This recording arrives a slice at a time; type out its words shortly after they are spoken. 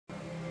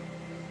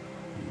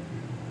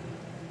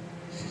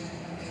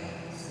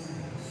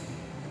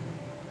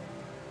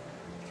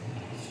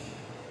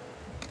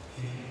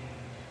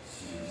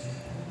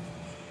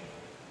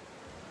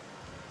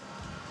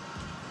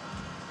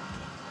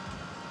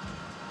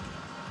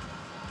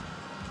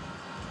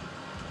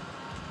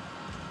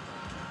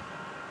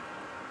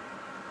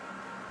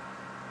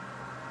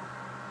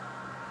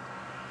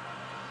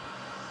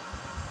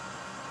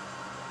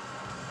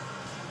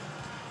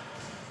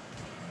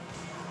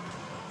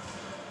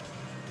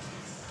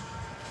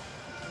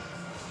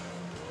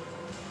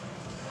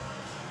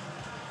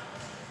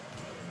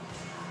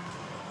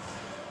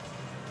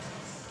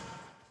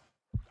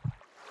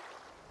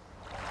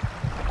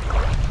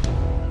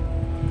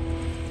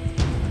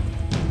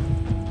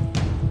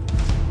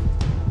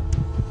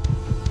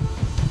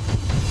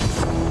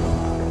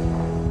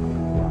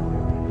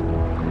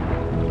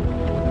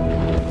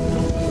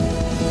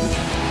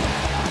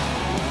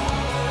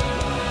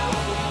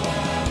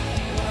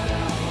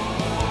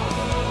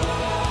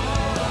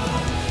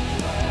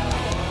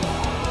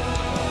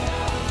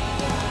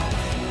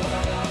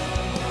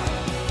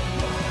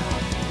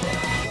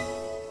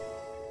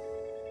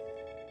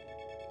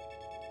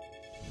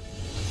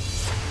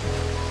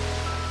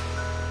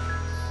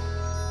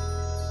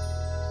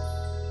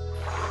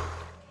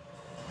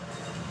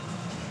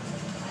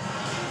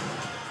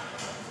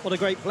What a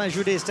great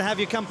pleasure it is to have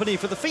your company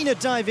for the FINA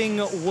Diving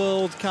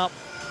World Cup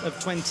of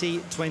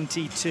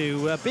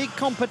 2022. A big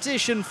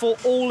competition for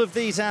all of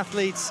these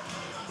athletes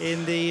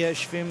in the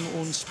Schwimm-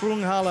 und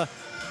Sprunghalle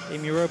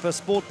in Europa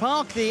Sport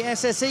Park, the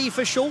SSE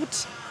for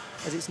short,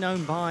 as it's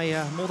known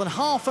by more than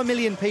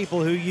 500,000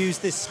 people who use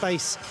this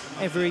space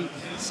every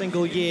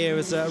single year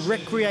as a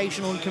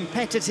recreational and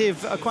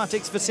competitive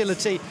aquatics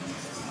facility.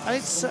 And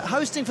it's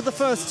hosting for the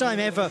first time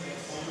ever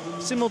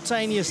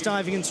simultaneous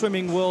diving and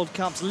swimming World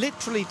Cups,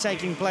 literally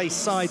taking place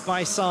side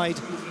by side.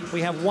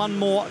 We have one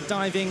more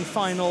diving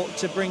final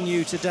to bring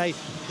you today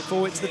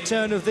before it's the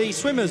turn of the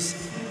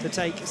swimmers to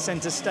take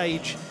centre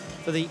stage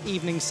for the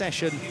evening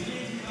session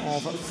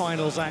of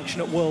finals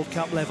action at World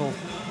Cup level.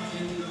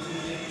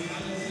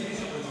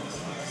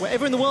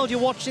 Wherever in the world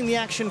you're watching the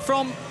action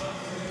from,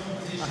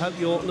 I hope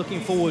you're looking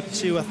forward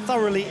to a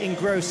thoroughly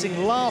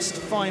engrossing last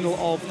final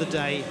of the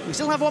day. We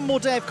still have one more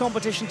day of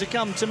competition to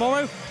come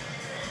tomorrow.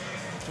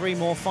 3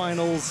 more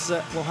finals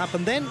will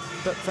happen then,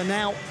 but for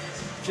now,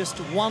 just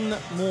one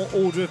more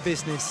order of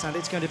business, and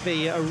it's going to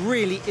be a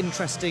really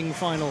interesting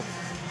final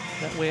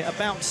that we're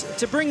about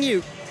to bring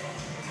you.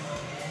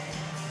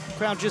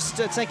 Crowd just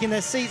taking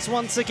their seats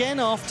once again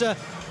after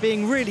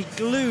being really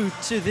glued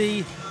to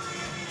the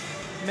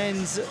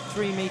men's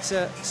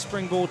 3-metre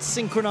springboard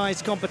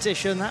synchronised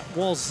competition. That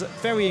was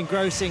very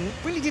engrossing.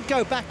 Really did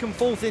go back and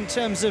forth in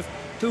terms of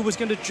who was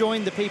going to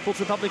join the People's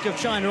Republic of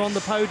China on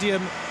the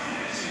podium.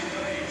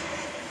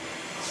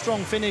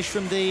 Strong finish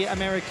from the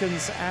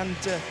Americans and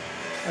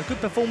a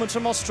good performance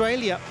from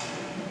Australia.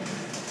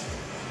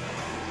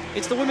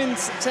 It's the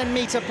women's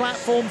 10-metre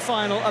platform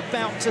final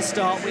about to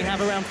start. We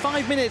have around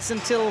 5 minutes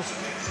until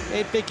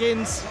it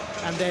begins,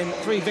 and then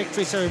 3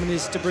 victory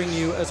ceremonies to bring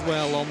you as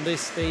well on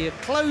this, the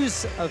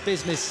close of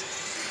business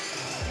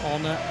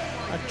on a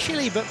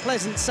chilly but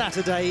pleasant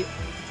Saturday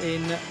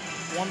in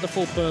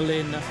wonderful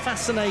Berlin. A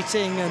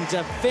fascinating and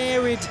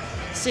varied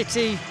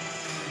city,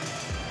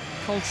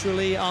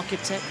 culturally,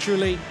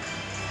 architecturally.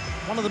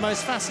 One of the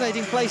most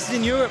fascinating places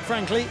in Europe,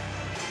 frankly.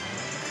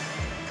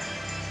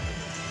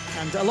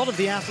 And a lot of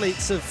the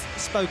athletes have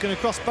spoken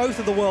across both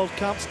of the World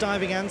Cups,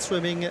 diving and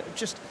swimming,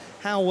 just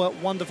how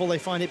wonderful they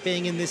find it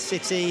being in this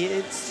city.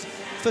 It's,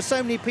 for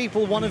so many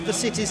people, one of the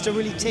cities to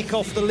really tick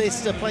off the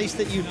list, a place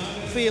that you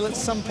feel at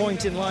some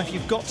point in life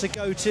you've got to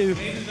go to.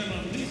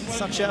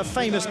 Such a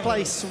famous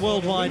place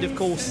worldwide, of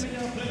course.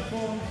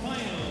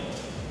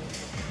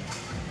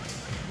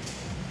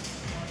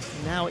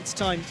 Now it's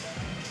time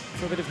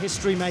for a bit of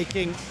history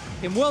making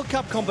in World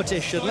Cup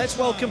competition. Let's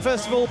welcome,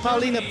 first of all,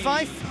 Pauline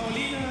Pfeif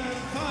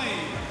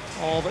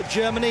of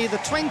Germany, the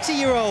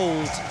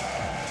 20-year-old.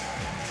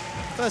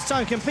 First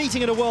time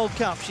competing at a World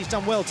Cup. She's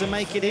done well to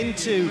make it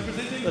into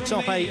the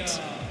top 8.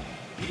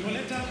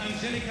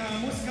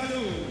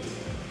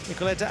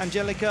 Nicoleta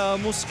Angelica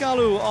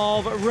Muscalu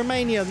of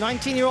Romania,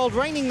 19-year-old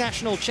reigning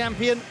national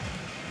champion.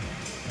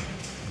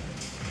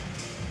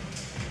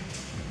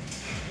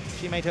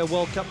 She made her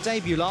World Cup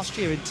debut last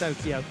year in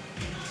Tokyo.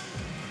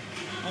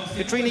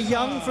 Katrina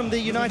Young from the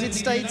United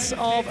States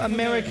of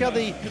America,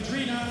 the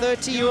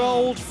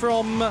 30-year-old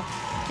from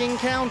King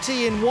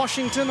County in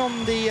Washington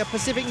on the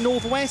Pacific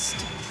Northwest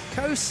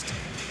coast.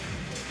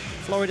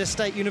 Florida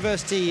State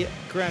University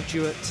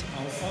graduate.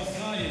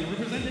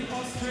 Representing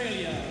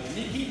Australia,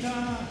 Nikita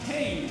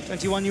Haynes.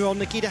 21-year-old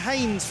Nikita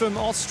Haynes from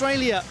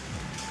Australia.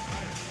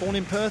 Born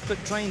in Perth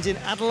but trained in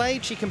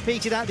Adelaide. She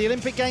competed at the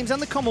Olympic Games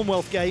and the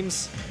Commonwealth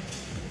Games.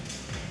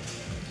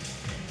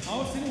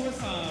 Austin,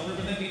 USA,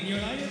 representing the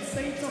United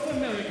States of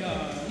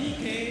America,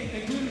 Nika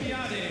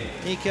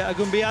Agumbiade. Nika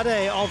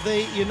Agumbiade of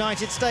the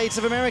United States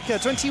of America,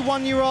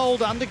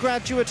 21-year-old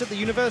undergraduate at the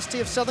University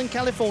of Southern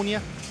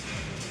California.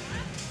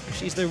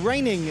 She's the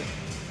reigning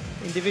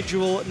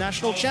individual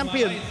national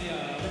champion.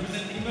 Malaysia,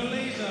 representing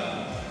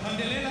Malaysia,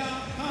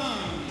 Pandelela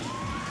Pang.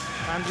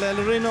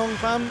 Pandelela Rinong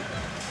Pam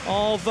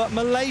of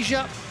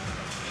Malaysia.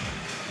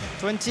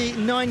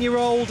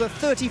 29-year-old,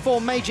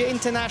 34 major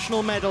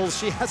international medals.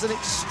 She has an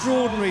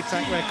extraordinary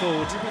track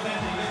record.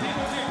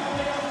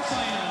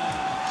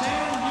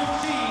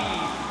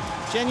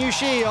 Chen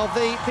Yuxi of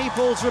the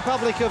People's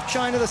Republic of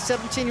China, the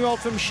 17-year-old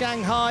from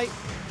Shanghai.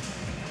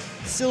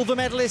 Silver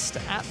medalist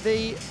at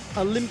the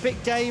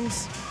Olympic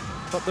Games,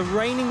 but the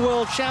reigning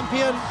world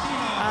champion.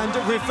 And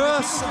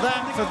reverse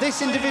that for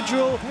this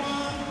individual,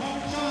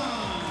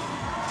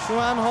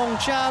 Xuan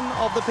Hongchan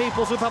of the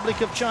People's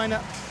Republic of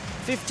China.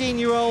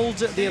 15-year-old,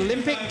 the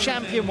Olympic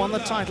champion, won the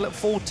title at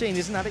 14.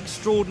 Isn't that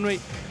extraordinary?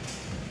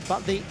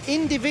 But the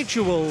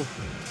individual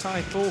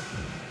title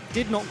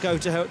did not go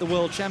to her at the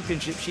World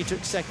Championship. She took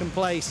 2nd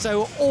place.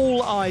 So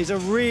all eyes are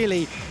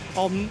really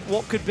on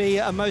what could be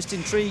a most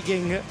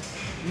intriguing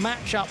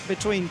match-up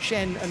between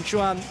Chen and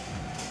Xuan,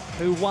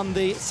 who won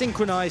the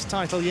synchronized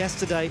title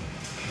yesterday.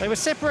 They were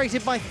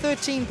separated by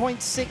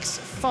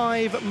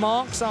 13.65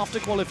 marks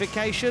after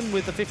qualification,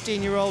 with the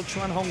 15-year-old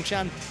Xuan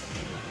Hongchan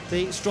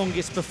the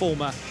strongest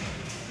performer.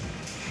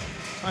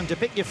 Time to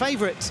pick your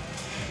favourite.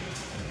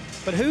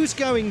 But who's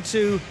going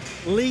to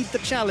lead the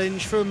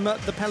challenge from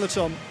the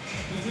peloton?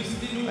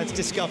 Let's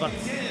discover.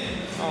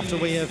 after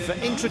we have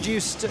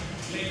introduced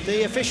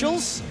the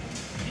officials.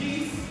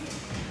 Please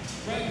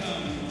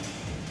welcome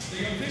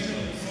the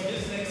officials for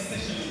this next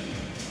session.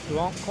 Who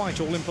aren't quite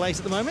all in place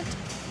at the moment.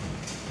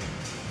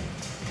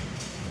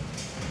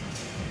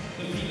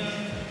 The FINA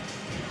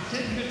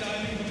Technical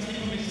Diving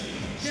Committee Commission,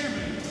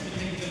 Chairman of the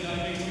Technical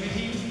Diving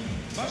Committee,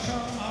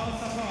 Bashar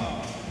Al-Safar.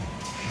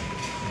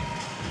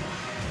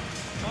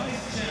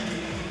 Vice Chairman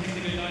of the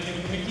Technical Diving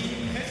Committee,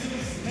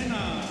 Jesus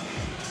Mena.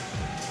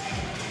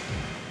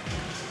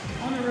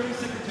 Honorary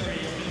Secretary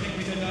of the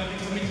Technical Diving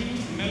Committee,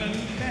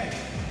 Melanie Beck.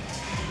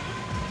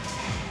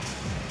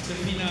 The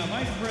FINA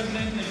Vice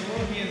President of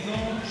World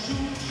Liaison, Shu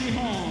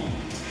Shihong.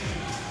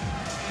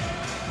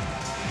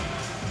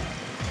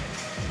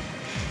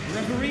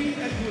 Referee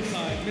at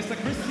poolside, Mr.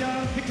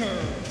 Christian Picker.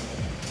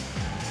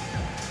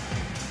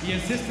 The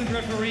assistant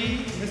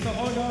referee, Mr.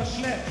 Holger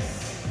Schlepps.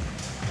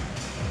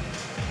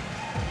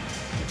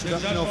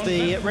 Introduction of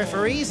the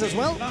referees as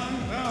well.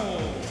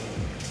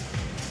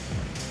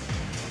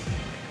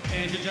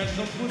 And the judge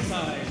of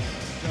poolside,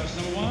 judge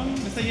number 1,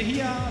 Mr.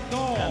 Yehia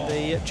Daw. And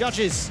the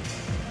judges.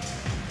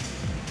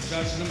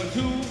 Judge number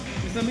 2,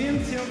 Mr. Min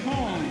Seok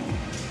Hong.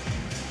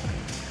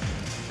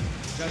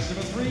 Judge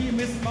number 3,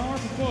 Ms.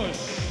 Barb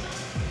Bush.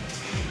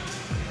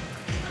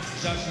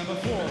 Judge number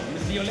 4,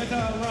 Ms.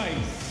 Violetta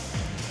Rice.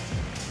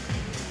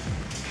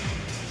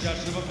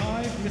 Judge number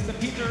 5, Mr.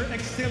 Peter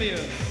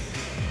Extelius.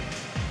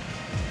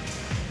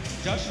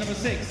 Judge number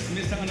 6,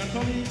 Mr.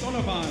 Anatoly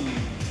Golovan.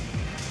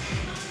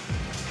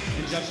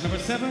 And judge number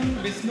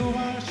 7, Ms.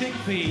 Nora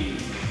Shekfi.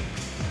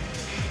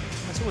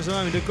 That's always a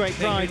moment of great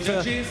pride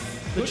for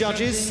the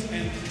judges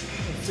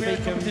to be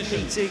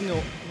competing,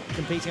 or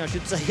competing I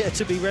should say,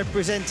 to be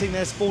representing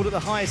their sport at the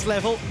highest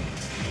level.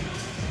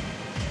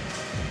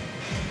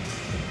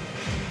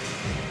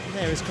 And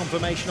there is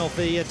confirmation of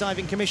the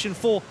Diving Commission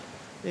for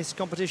this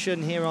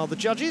competition. Here are the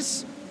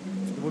judges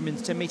for the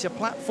women's 10-metre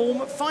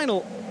platform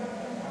final.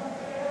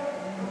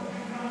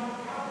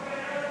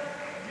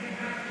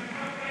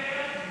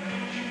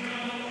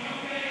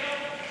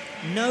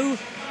 No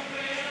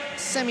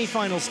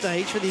semi-final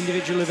stage for the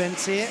individual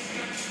events here.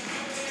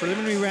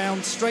 Preliminary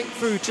round straight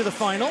through to the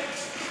final.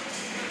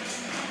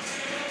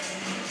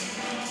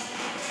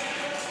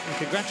 And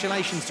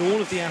congratulations to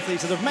all of the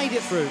athletes that have made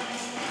it through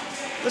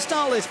the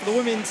start list for the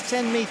women's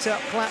 10-metre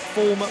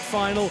platform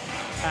final.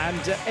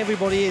 And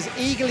everybody is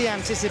eagerly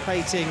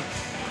anticipating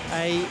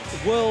a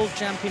World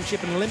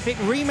Championship and Olympic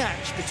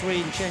rematch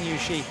between Chen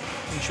Yuxi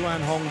and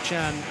Xuan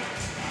Hongchan,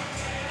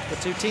 the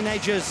two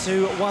teenagers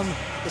who won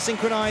the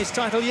synchronized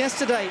title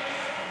yesterday.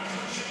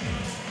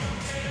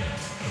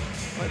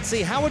 Let's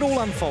see how it all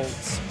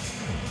unfolds.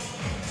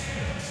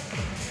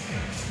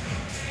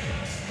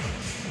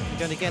 We're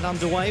going to get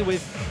underway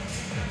with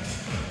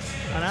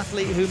an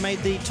athlete who made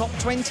the top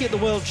 20 at the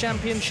World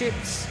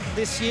Championships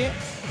this year.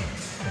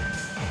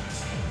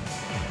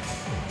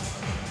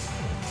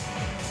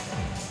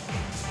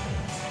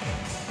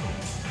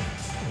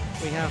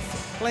 We have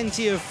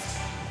plenty of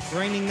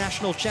reigning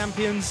national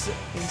champions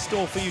in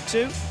store for you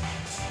too.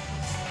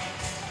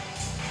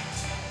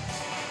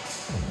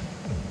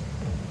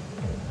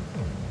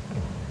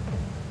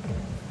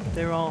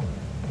 There are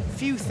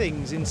few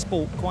things in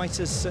sport quite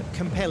as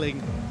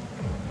compelling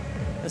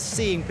as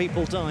seeing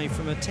people dive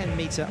from a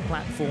 10-metre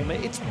platform.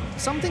 It's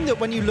something that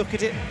when you look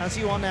at it, as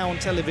you are now on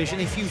television,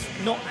 if you've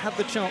not had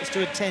the chance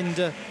to attend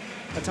a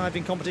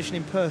diving competition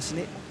in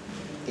person,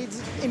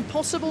 it's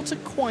impossible to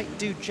quite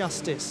do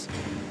justice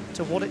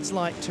to what it's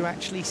like to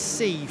actually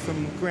see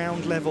from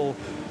ground level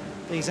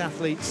these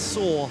athletes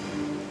soar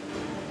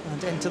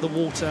and enter the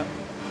water.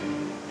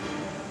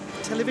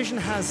 Television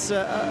has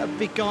a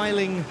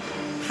beguiling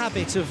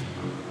habit of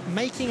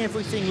making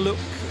everything look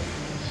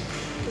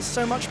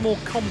so much more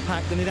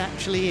compact than it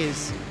actually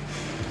is.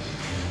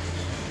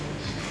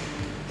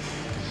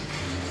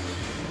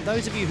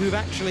 Those of you who've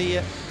actually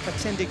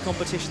attended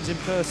competitions in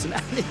person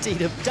and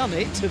indeed have done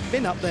it, have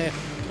been up there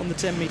on the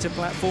 10-metre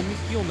platform,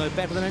 you'll know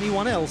better than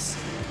anyone else.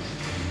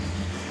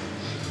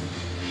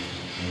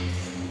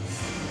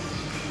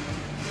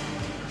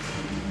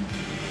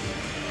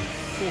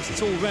 Of course,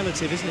 it's all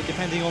relative, isn't it,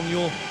 depending on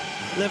your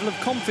level of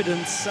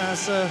confidence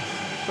as a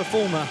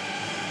performer.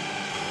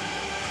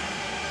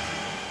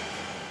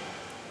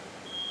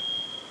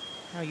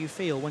 How you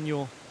feel when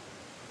you're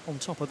on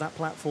top of that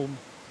platform.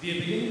 Wir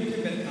beginnen mit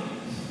dem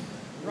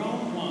Wettkampf.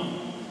 Round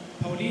 1,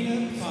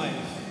 Pauline Pfeif.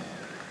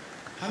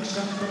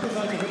 Handstand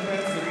Rückseite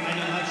rückwärts mit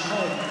 1,5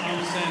 Schrauben.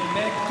 Armstand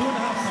back,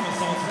 2,5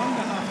 somersaults,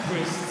 1,5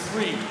 twists,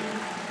 3.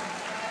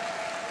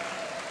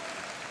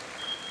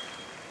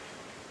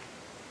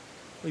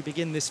 We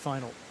begin this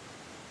final.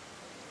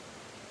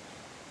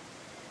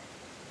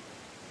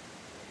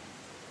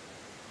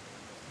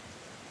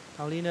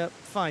 Pauline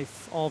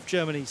Pfeif of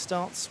Germany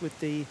starts with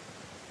the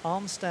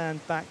arm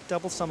stand back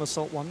double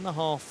somersault,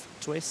 1.5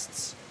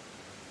 twists.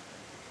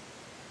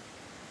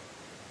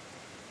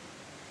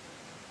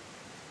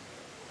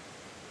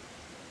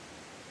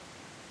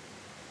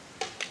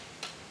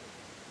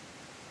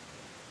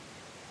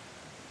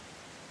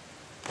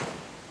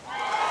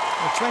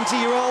 The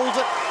 20-year-old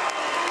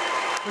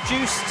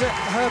produced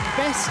her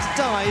best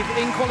dive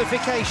in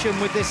qualification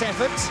with this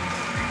effort.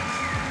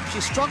 She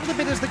struggled a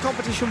bit as the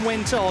competition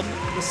went on.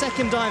 The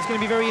second dive is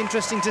going to be very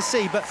interesting to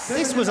see, but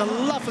this was a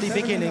lovely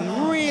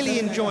beginning. Really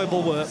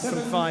enjoyable work from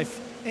Fyfe.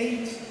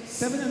 8,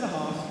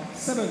 7.5,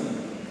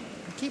 7.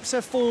 Keeps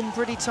her form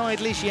pretty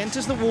tidily. She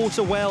enters the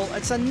water well.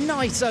 It's a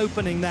nice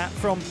opening, that,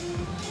 from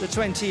the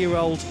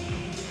 20-year-old.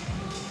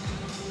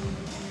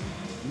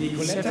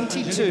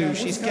 72,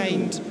 she's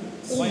gained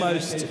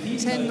almost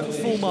 10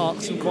 full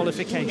marks in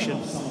qualification.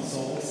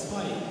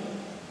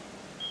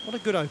 What a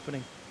good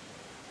opening.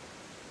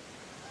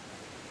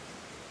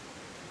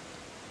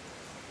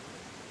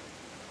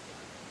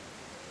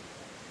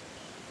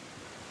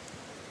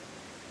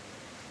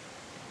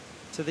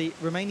 To the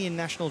Romanian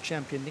national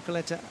champion,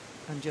 Nicoleta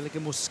Angelica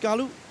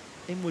Muscalu,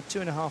 inward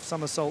 2.5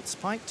 somersaults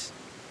piked.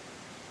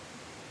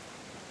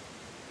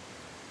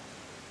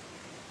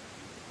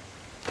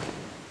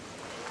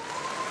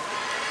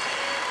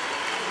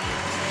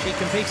 She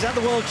competed at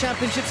the World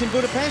Championships in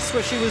Budapest,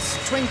 where she was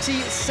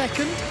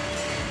 22nd.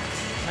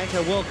 Made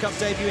her World Cup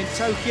debut in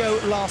Tokyo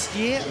last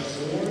year.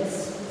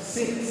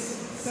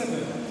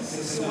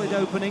 Solid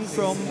opening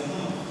from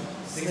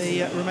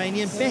the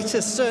Romanian.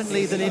 Better,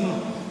 certainly, than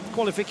in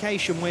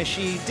qualification, where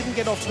she didn't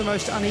get off to the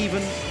most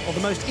uneven, or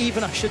the most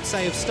even, I should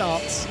say, of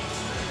starts.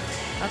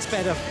 That's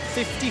better.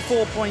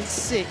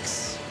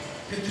 54.6.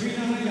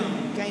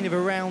 Gain of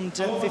around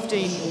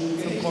 15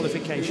 from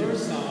qualification.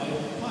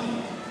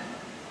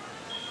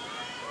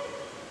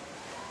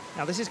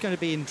 Now this is going to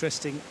be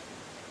interesting.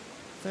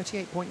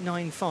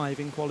 38.95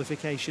 in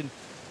qualification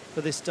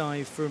for this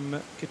dive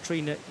from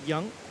Katrina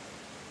Young.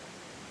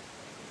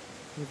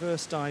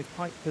 Reverse dive,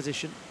 pike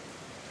position.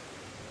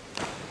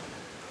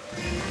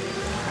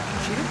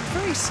 She looked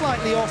very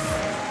slightly off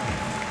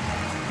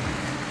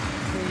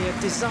the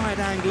desired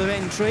angle of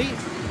entry.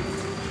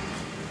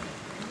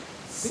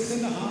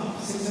 6.5,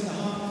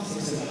 6.5,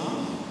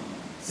 6.5,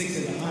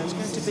 6.5. It's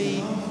going to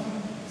be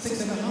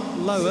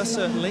lower,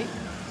 certainly.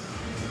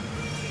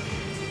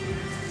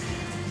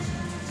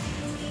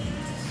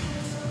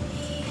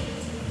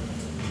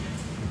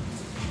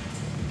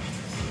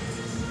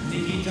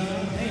 Nikita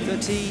Haynes.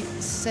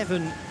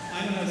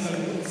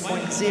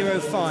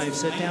 37.05,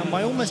 so down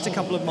by almost a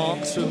couple of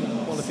marks from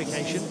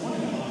qualification.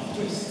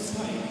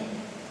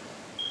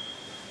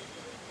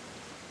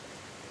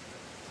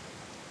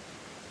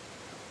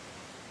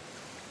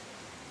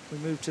 We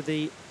move to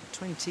the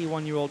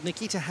 21-year-old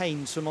Nikita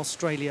Haynes from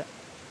Australia.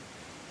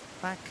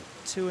 Back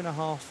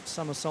 2.5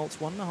 somersaults,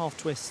 1.5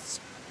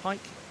 twists,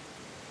 pike.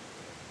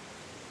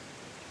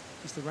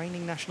 He's the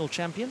reigning national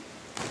champion.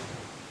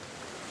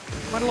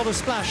 Quite a lot of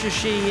splash as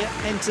she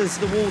enters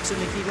the water.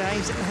 Nikita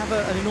Haynes didn't have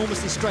an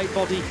enormously straight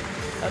body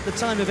at the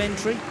time of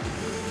entry.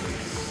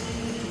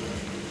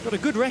 Got a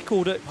good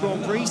record at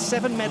Grand Prix,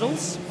 7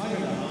 medals.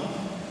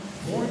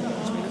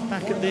 As we look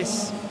back at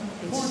this,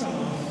 it's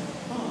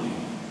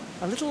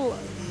a little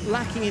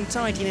lacking in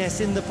tidiness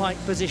in the pike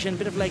position,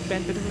 bit of leg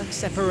bend, bit of leg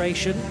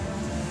separation,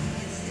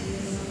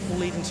 all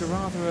leading to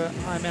rather a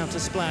high amount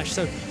of splash.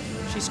 So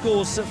she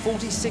scores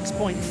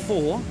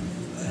 46.4.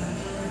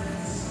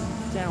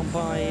 Down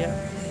by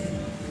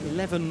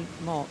 11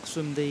 marks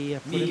from the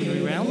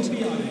preliminary round.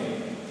 It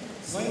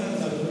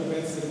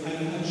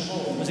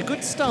was a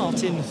good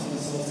start in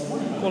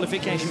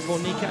qualification for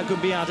Nika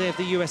Agumbiade of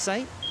the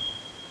USA.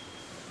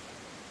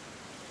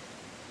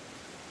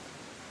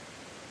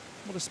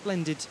 What a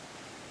splendid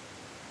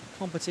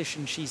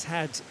competition she's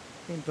had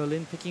in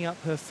Berlin, picking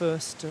up her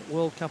first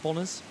World Cup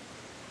honours.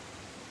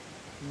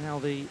 Now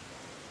the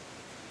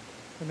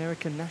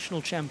American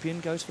national champion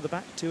goes for the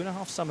back,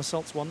 2.5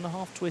 somersaults,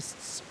 1.5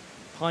 twists,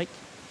 pike.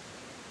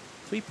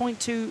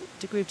 3.2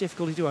 degree of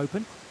difficulty to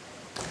open.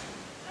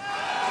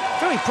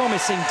 Very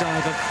promising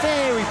diver,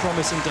 very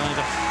promising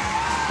diver.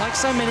 Like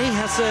so many,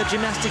 has a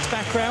gymnastics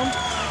background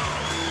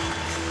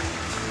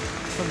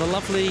from the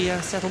lovely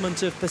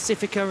settlement of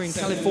Pacifica in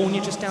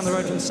California, just down the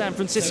road from San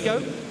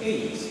Francisco.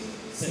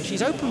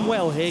 She's opened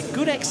well here,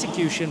 good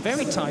execution,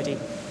 very tidy.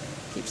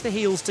 Keeps the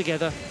heels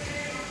together.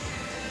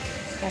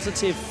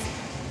 Positive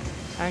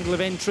angle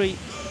of entry.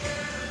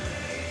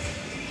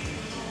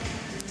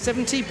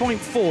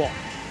 70.4.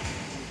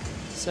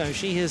 So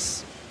she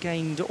has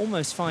gained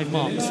almost 5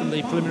 marks from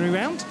the preliminary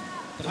round.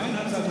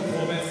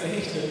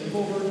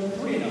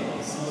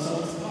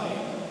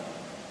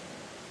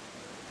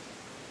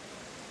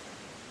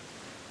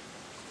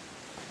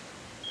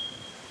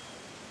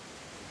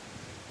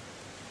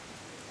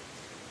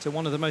 So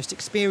one of the most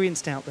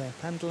experienced out there,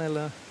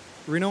 Pandalela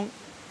Rinong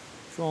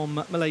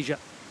from Malaysia.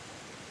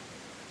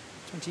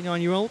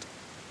 29-year-old.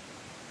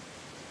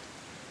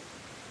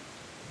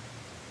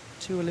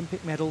 2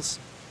 Olympic medals.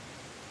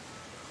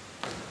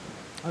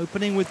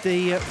 Opening with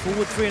the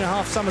forward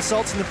 3.5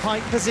 somersaults in the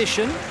pike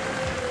position.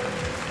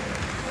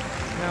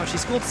 Now she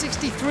scored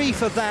 63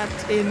 for that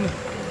in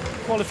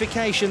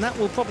qualification. That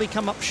will probably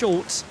come up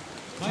short,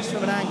 just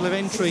from an angle of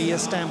entry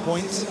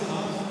standpoint.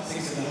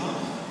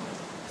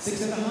 6.5,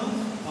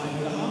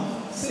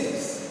 5.5,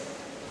 6.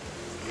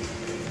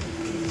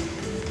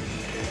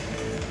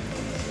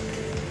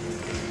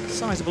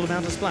 sizable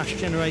amount of splash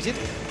generated.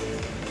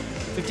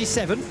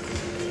 57.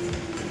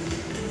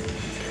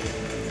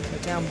 So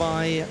down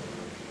by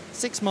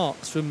 6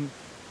 marks from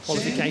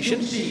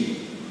qualification.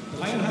 She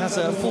has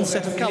a full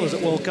set of colours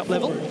at World Cup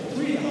level.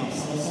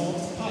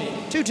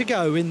 2 to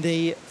go in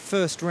the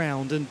first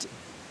round, and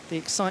the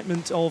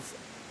excitement of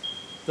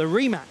the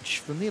rematch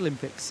from the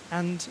Olympics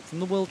and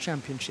from the World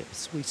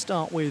Championships. We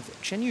start with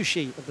Chen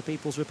Yuxi of the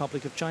People's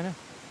Republic of China.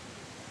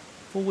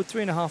 Forward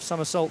 3.5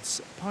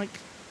 somersaults, pike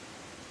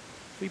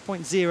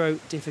 3.0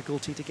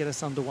 difficulty to get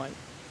us underway.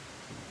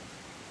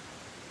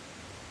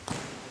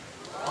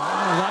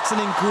 Oh, that's an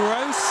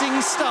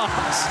engrossing start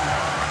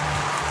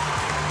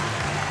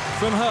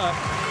from her.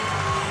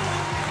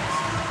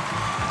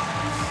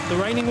 The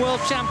reigning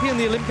world champion,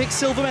 the Olympic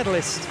silver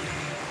medalist.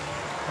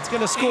 It's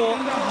going to score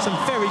some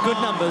very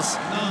good numbers.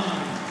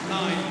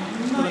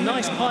 She's got a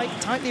nice pike,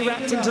 tightly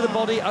wrapped into the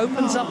body,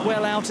 opens up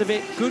well out of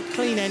it. Good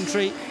clean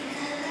entry.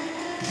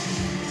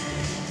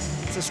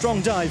 It's a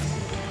strong dive.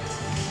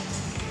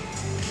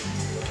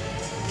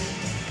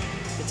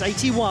 It's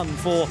 81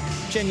 for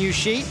Chen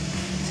Yuxi.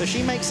 So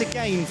she makes a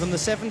gain from the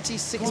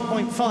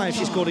 76.5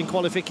 she scored in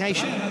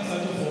qualification.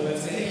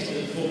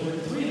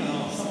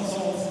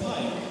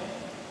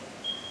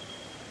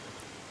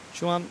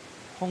 Chuan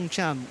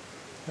Hongchan,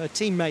 her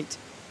teammate,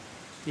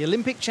 the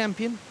Olympic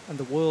champion and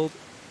the World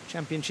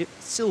Championship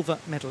silver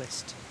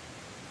medalist.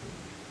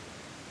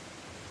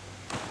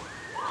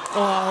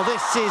 Oh,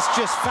 this is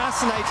just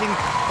fascinating.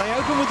 They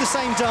open with the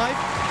same dive.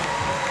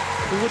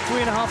 Forward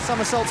 3.5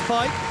 somersaults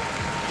pike.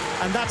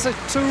 And that's a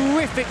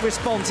terrific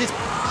response. It's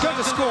going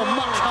to score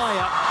much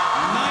higher.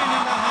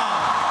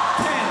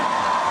 9.5,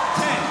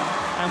 10,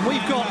 10. And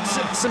we've got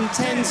some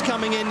 10s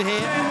coming in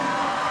here.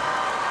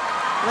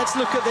 Let's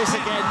look at this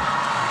again.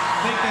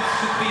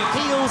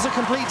 Heels are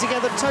complete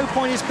together, toe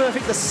point is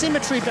perfect, the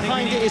symmetry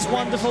behind it is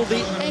wonderful,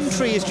 the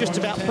entry is just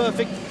about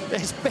perfect,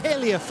 there's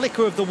barely a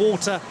flicker of the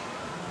water.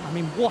 I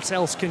mean, what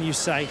else can you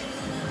say?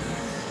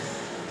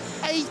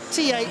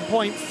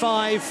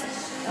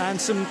 88.5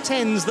 and some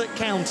 10s that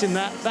count in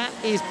that. That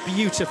is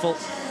beautiful.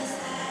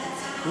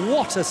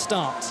 What a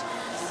start.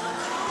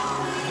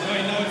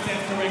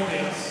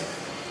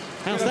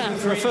 How's that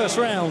for a first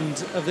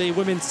round of the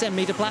women's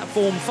 10-metre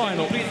platform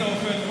final?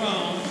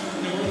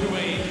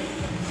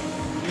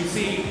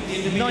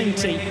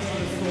 90,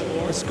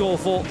 the score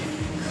for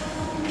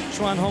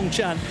Chuan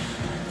Hongchan.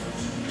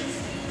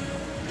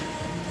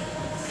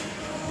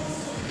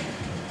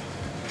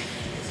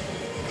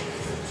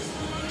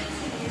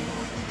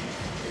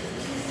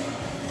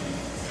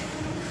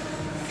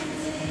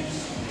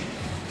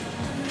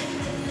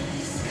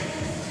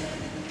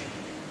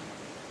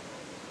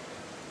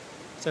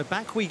 So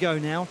back we go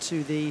now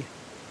to the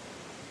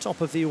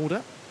top of the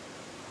order.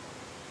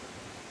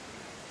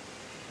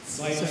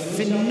 It's a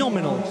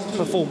phenomenal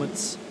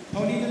performance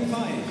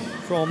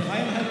from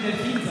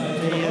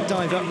the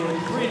diver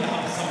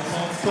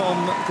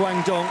from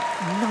Guangdong.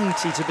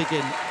 90 to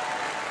begin.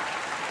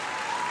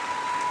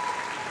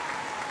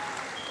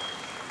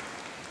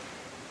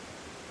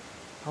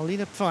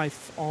 Paulina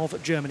Pfeif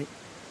of Germany.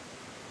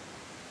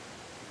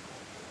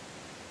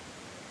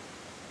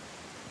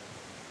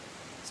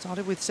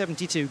 Started with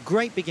 72.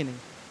 Great beginning.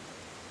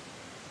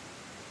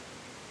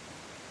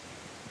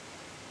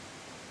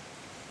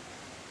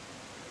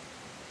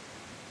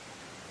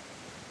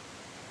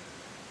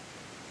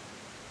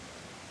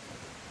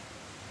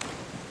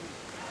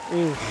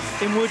 Ooh.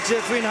 Inward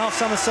 3.5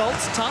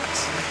 somersaults,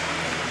 tucked.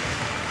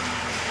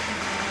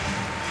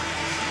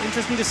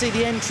 Interesting to see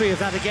the entry of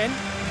that again.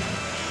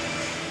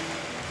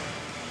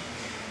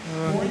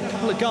 A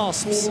couple of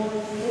gasps,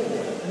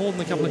 more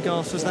than a couple of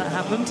gasps as that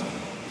happened.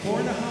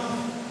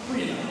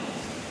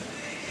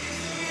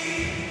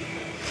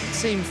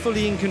 Seemed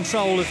fully in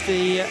control of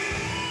the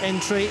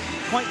entry,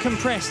 quite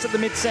compressed at the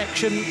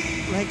midsection,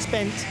 legs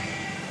bent.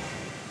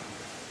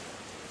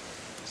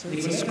 So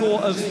it's a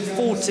score of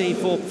 40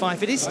 for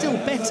Pfeif. It is still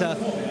better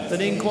than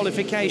in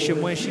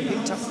qualification, where she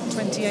picked up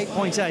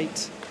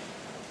 28.8.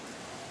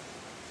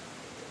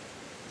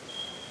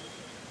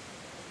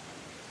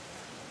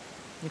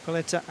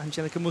 Nicoleta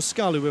Angelica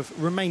Muscalu of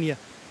Romania.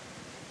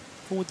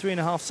 Forward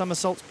 3.5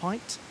 somersaults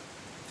piked,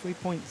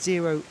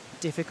 3.0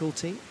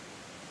 difficulty.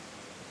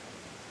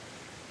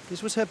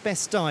 This was her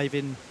best dive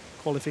in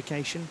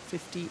qualification,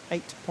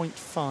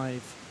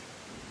 58.5.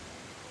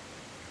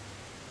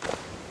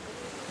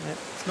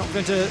 It's not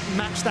going to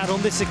match that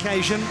on this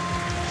occasion.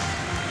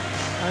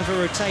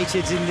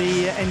 Over-rotated in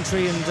the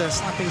entry and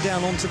slapping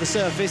down onto the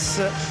surface.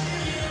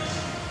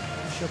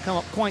 She'll come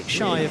up quite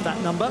shy of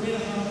that number.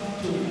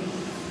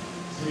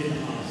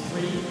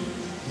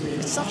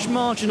 It's such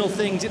marginal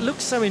things. It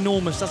looks so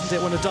enormous, doesn't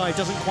it, when a dive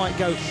doesn't quite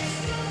go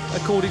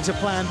according to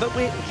plan, but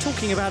we're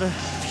talking about a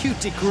few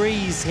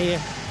degrees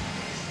here.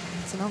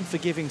 It's an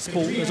unforgiving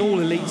sport, as all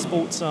elite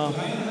sports are.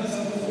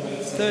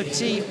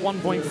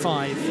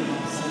 31.5.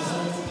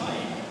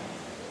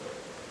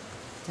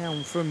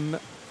 Down from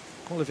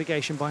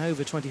qualification by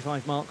over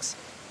 25 marks.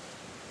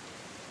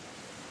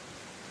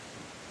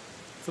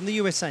 From the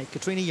USA,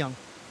 Katrina Young.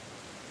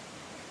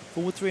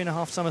 Forward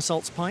 3.5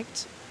 somersaults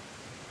piked.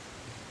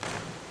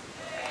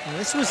 And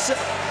this was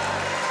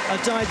a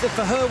dive that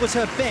for her was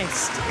her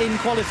best in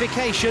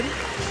qualification.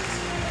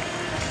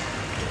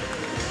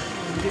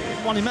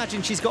 And one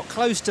imagines she's got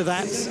close to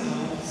that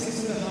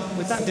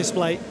with that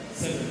display.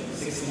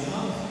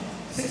 6.5,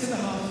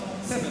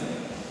 6.5, 7.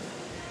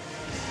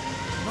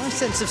 Nice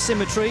sense of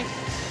symmetry.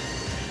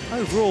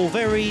 Overall,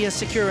 very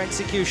secure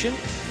execution.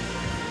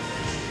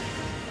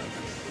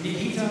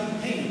 Nikita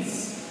Haynes.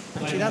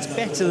 Actually, that's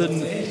better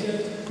than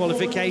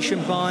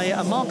qualification by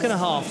a mark and a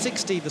half.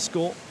 60 the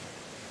score.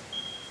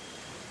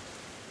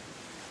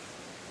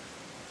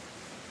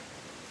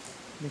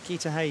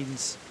 Nikita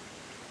Haynes.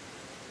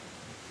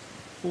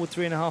 Forward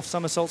 3.5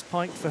 somersaults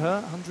piked for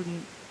her.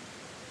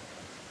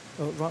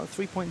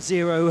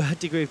 3.0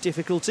 degree of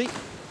difficulty.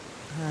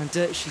 And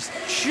she's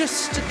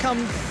just to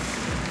come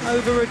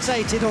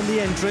over-rotated on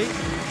the entry.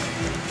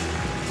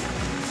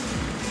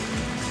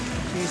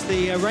 She's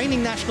the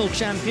reigning national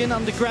champion,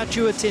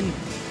 undergraduate in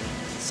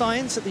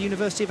science at the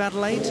University of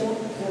Adelaide.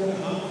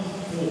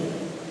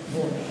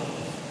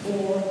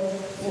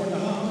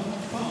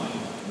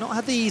 4.5. Not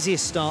had the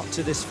easiest start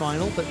to this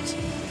final, but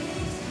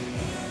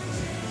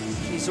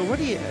she's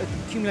already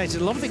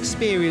accumulated a lot of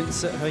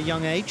experience at her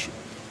young age.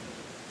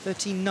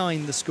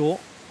 13.9 the score,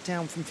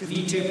 down from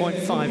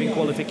 52.5 in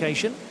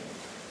qualification.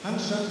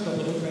 Handstand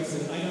double rückwärts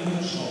mit einer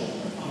Handschraube.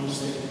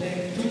 Armstrong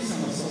back, 2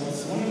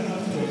 somersaults,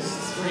 1.5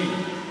 twists, 3.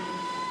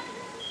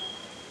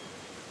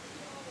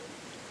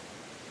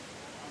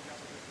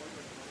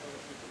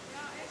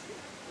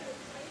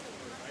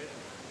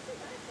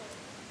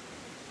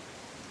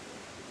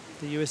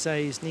 The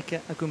USA's Nika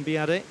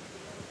Agumbiade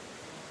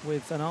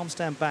with an arm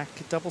stand back,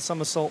 double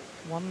somersault,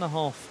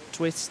 1.5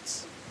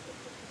 twists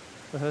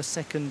for her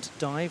second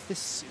dive.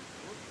 This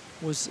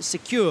was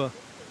secure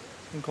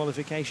in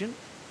qualification.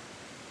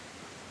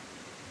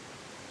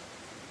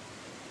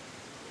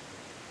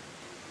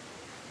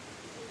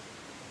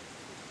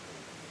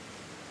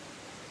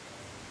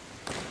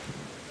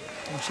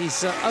 And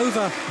she's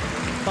over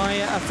by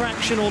a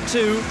fraction or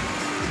two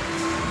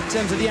in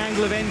terms of the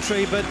angle of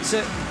entry, but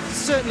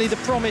certainly the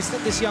promise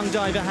that this young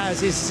diver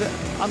has is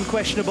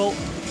unquestionable.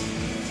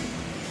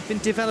 Been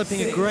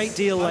developing a great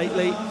deal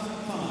lately.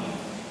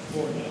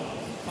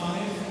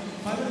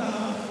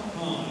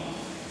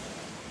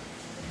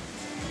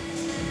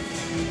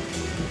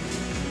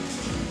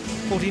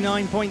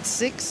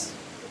 49.6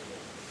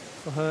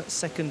 for her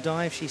second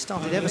dive. She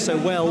started ever so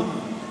well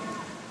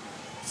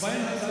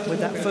with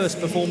that first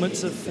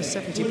performance of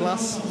 70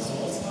 plus.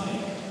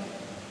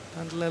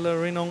 Pandelela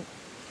Rinong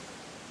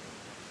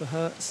for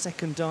her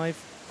second dive,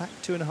 back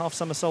 2.5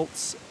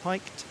 somersaults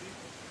piked.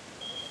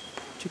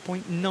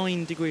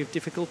 2.9 degree of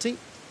difficulty.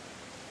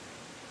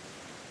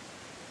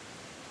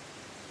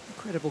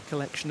 Incredible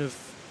collection of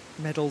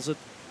medals at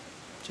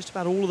just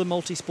about all of the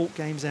multi-sport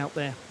games out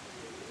there.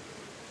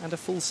 And a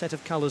full set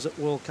of colours at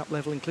World Cup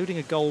level, including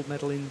a gold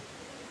medal in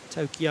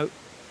Tokyo.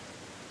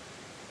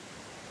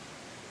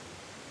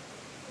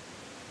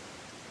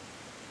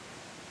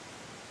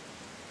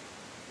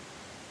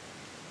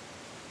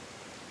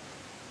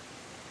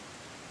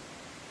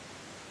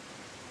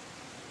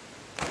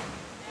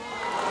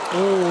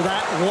 Oh,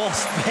 that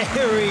was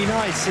very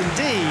nice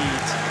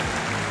indeed.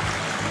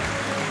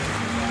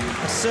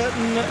 A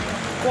certain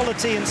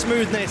quality and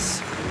smoothness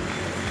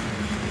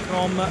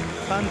from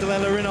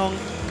Pandelela Rinong.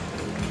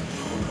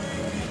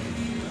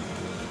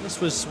 This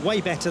was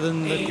way better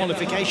than the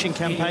qualification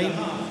campaign.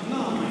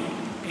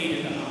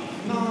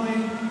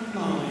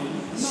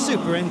 9.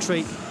 Super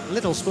entry,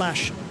 little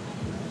splash.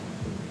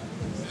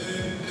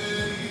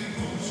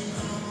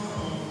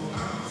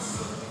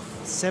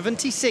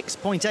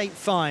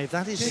 .76.85.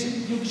 That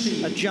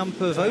is a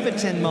jump of over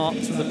 10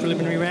 marks from the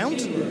preliminary round.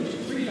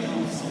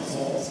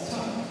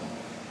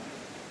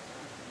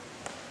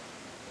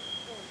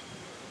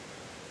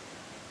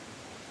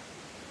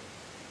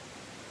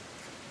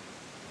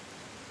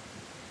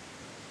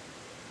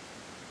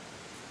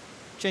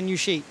 Chen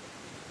Yushi.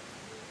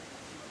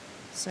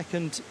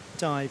 Second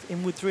dive,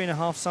 inward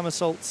 3.5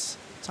 somersaults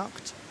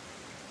tucked.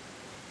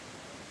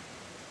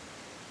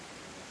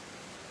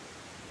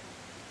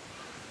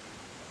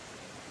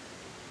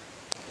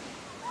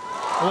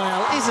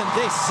 Well, isn't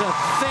this a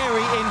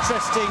very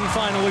interesting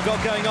final we've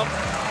got going on?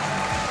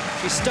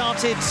 She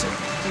started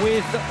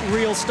with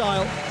real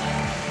style.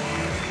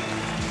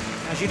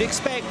 As you'd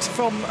expect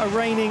from a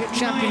reigning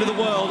champion of the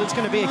world, it's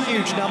going to be a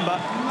huge number.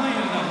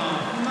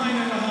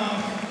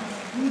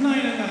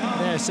 9.5.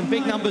 There's some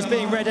big numbers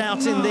being read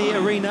out in the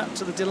arena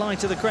to the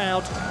delight of the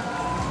crowd.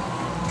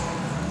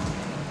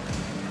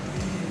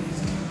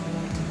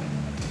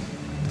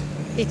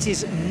 It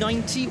is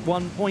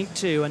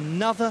 91.2,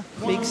 another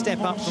big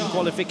step up from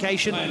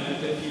qualification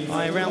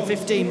by around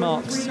 15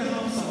 marks.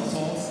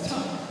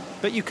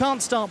 But you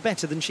can't start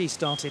better than she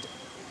started.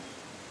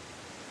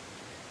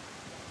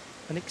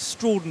 An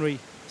extraordinary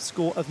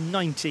score of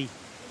 90.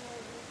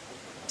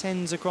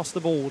 10s across the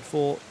board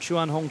for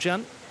Chuan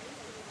Hongjian.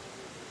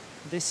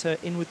 This her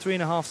inward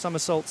 3.5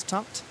 somersaults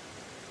tucked.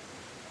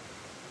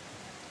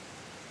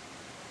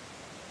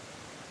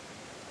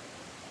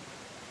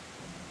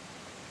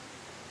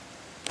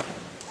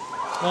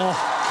 Oh,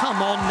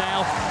 come on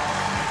now.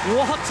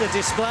 What a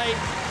display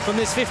from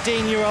this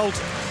 15-year-old.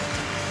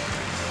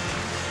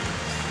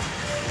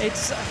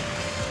 It's,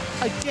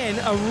 again,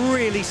 a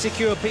really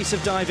secure piece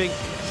of diving.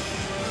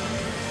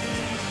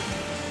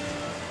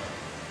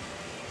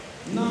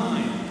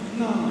 9,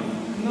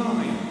 9,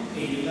 9,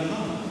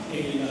 8.5,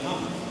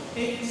 8.5,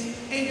 8,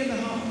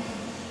 8.5.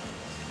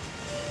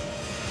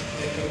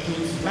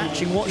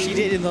 Matching what she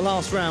did in the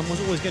last round was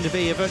always going to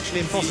be a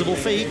virtually impossible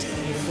feat.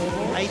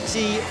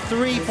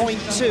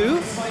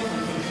 83.2.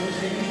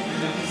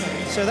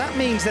 So that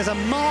means there's a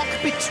mark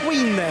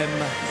between them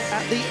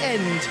at the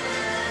end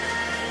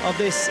of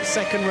this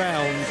second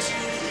round.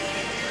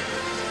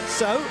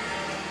 So,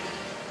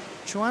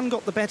 Chuan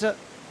got the better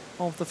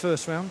of the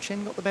first round.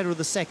 Chen got the better of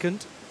the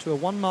second to a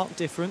 1-mark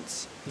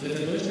difference.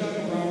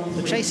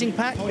 The chasing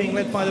pack being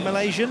led by the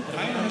Malaysian,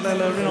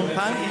 Lela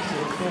Rinongpan.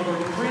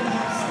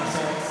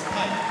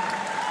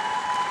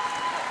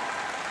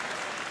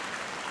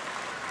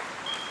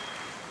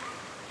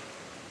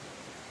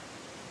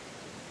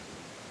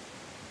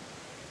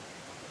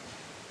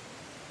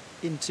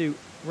 Into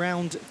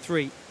round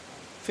 3.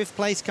 5th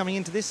place coming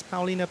into this,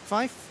 Paulina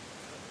Pfeif.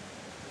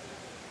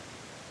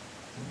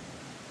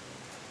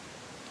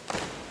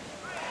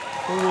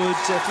 Forward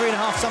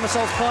 3.5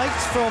 somersaults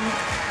pikes from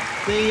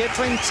the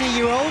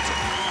 20-year-old.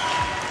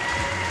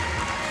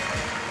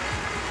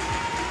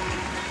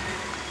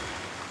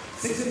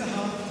 Six and a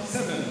half,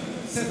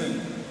 7,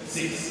 7,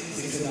 6,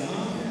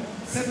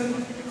 6.5,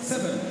 7,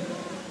 7.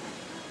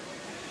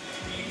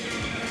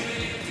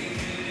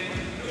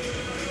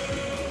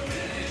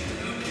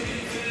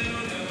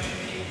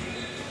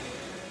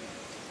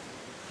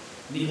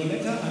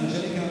 Nicoletta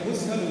Angelica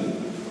Buscalu.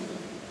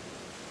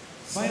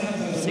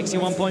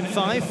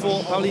 61.5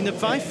 for Paulina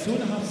Pfeif.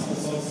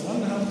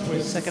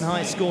 Second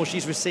highest score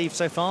she's received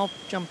so far.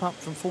 Jump up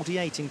from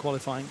 48 in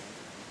qualifying.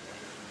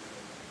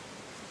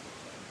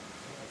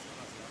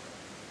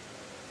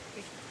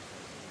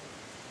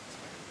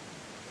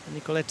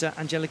 Nicoletta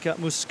Angelica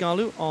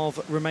Buscalu of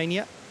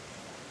Romania.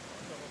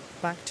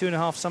 Back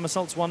 2.5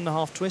 somersaults,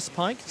 1.5 twists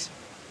piked.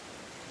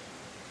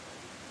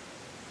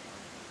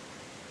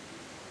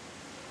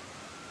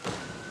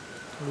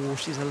 Oh,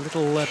 she's a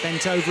little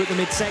bent over at the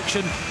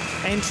midsection,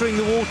 entering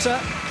the water.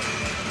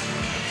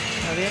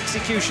 Now the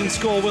execution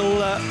score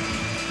will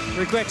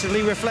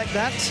regrettably reflect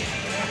that.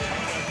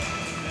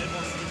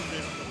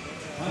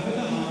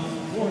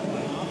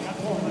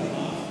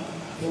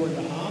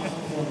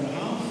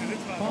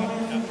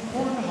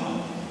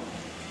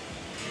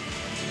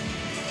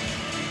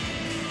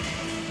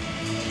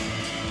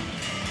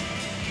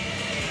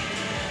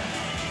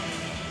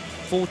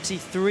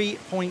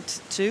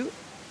 43.2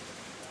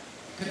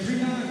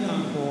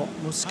 for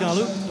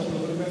Buscalu,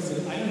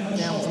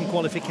 down from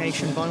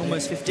qualification by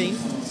almost 15.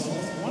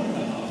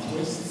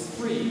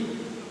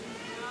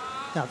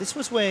 Now, this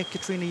was where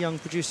Katrina Young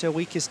produced her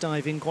weakest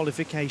dive in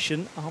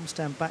qualification. Arm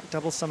stand back,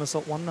 double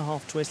somersault,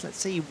 1.5 twist. Let's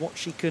see what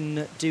she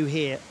can do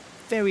here.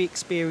 Very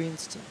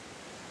experienced,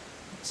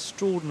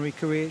 extraordinary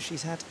career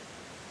she's had.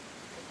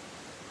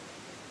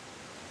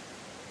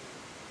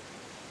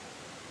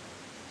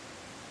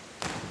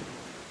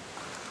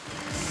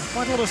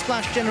 Quite a lot of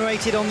splash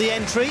generated on the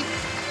entry.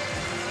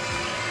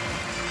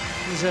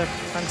 She's a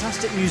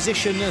fantastic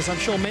musician, as I'm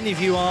sure many of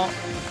you are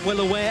well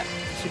aware.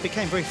 She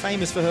became very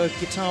famous for her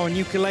guitar and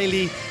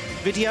ukulele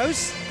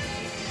videos.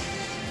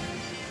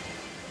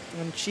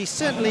 And she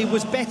certainly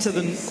was better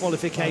than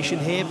qualification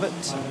here, but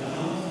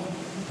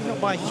not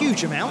by a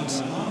huge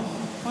amount.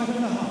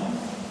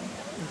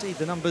 Indeed,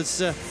 the numbers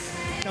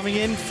coming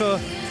in for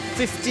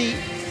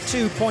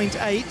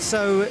 52.8,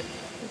 so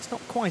it's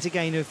not quite a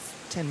gain of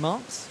 10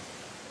 marks.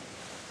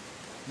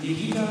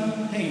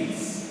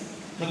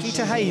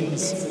 Nikita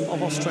Haynes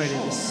of Australia,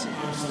 this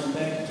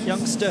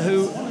youngster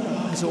who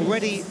has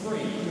already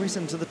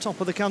risen to the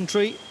top of the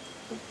country.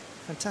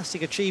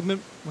 Fantastic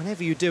achievement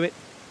whenever you do it.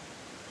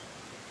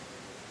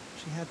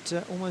 She had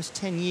almost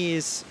 10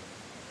 years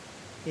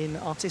in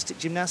artistic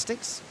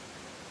gymnastics.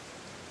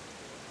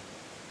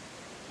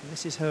 And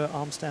this is her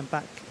arm stand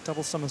back,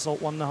 double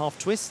somersault, 1.5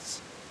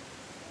 twists.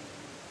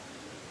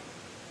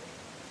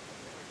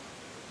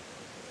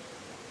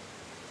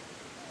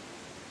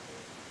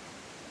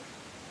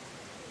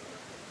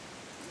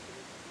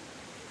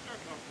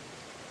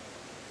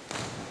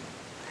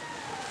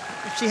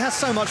 She has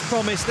so much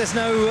promise, there's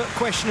no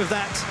question of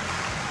that.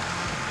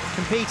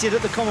 Competed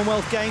at the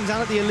Commonwealth Games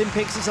and at the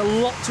Olympics. It's a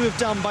lot to have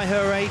done by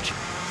her age.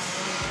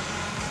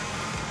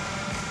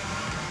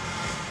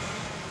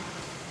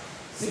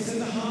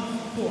 6.5,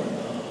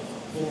 4.5,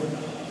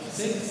 4.5,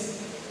 6,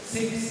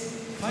 6,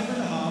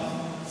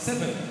 5.5,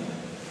 7.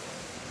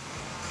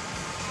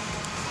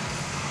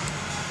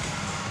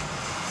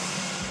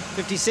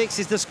 .56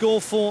 is the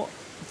score for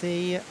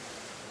the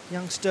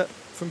youngster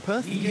from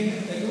Perth.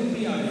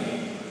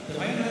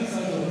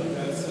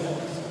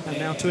 And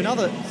now to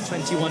another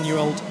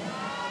 21-year-old.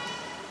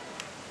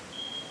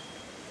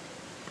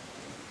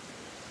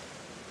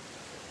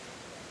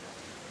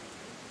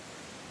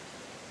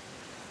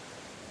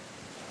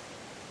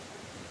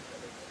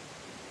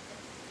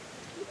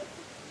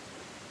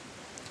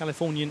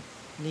 Californian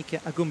Nika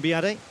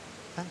Agumbiade.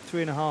 Back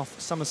 3.5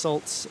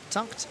 somersaults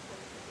tucked.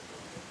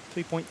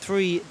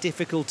 3.3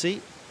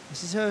 difficulty.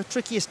 This is her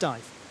trickiest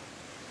dive.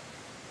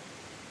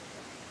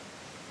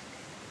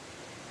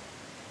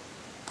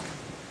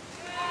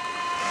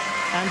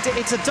 And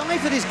it's a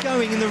dive that is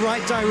going in the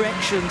right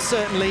direction,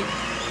 certainly.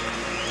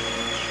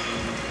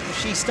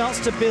 She starts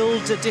to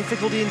build a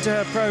difficulty into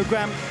her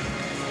program.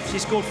 She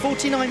scored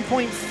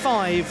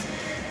 49.5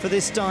 for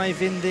this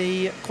dive in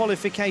the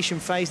qualification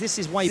phase. This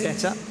is way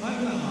better.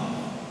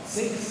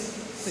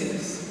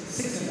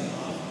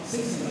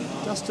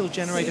 6.5. Does still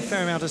generate a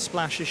fair amount of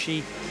splash as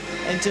she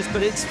enters,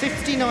 but it's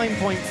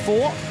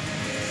 59.4.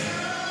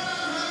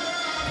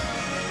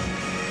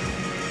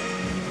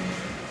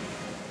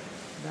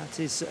 That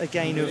is a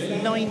gain of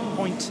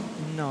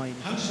 9.9.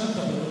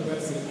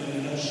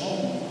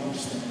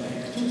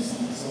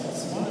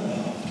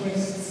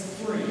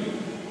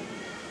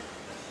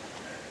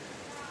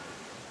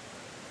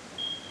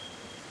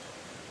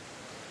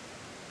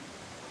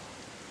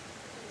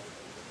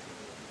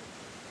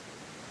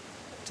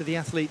 To the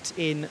athlete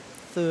in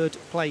third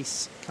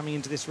place coming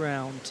into this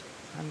round,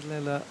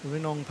 Handlela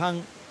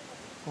Rinongpang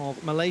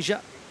of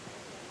Malaysia.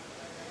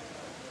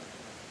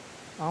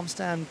 Arm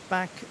stand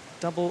back,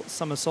 double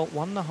somersault,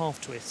 1.5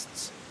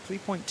 twists,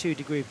 3.2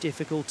 degree of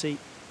difficulty,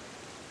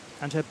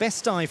 and her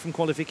best dive from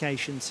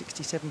qualification,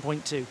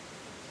 67.2.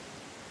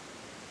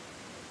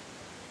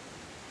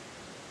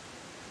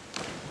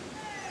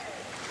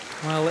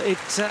 Well, it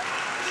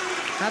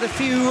had a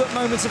few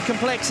moments of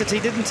complexity,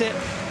 didn't it?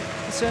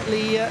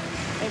 Certainly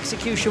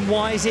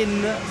execution-wise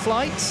in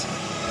flight.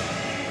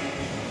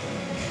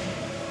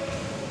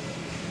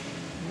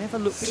 Never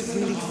looked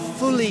really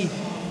fully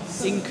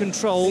in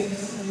control.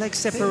 Leg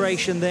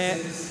separation there,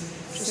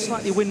 just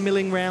slightly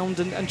windmilling round,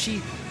 and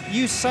she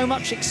used so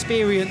much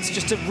experience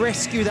just to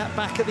rescue that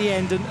back at the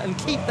end and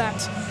keep that,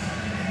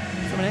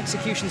 from an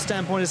execution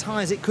standpoint, as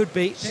high as it could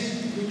be.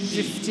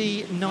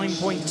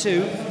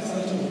 59.2.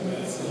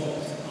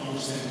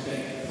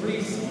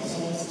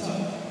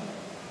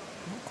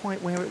 Not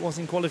quite where it was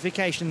in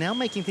qualification. Now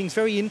making things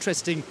very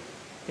interesting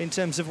in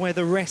terms of where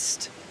the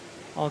rest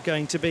are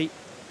going to be.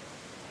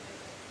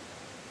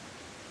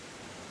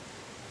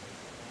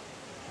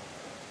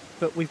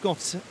 But we've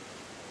got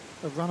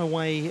a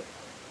runaway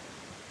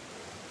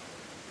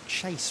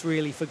chase,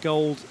 really, for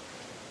gold.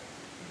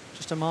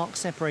 Just a mark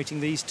separating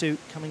these two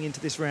coming into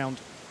this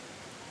round.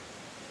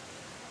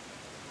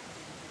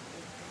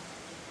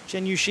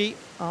 Chen Yuxi,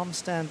 arm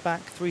stand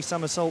back, 3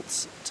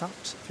 somersaults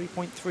tucked,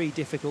 3.3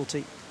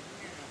 difficulty.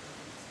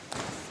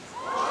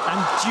 And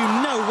you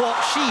know what?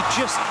 She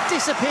just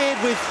disappeared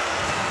with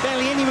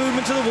barely any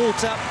movement to the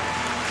water.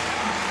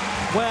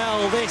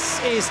 Well,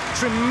 this is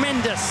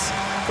tremendous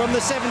from the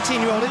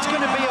 17-year-old. It's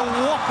going to be a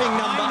whopping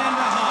number.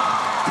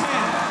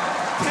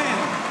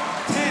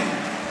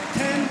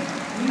 10.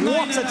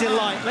 What a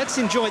delight. Let's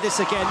enjoy this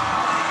again.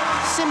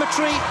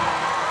 Symmetry,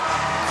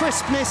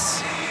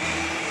 crispness,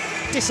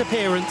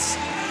 disappearance,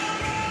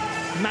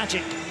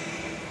 magic.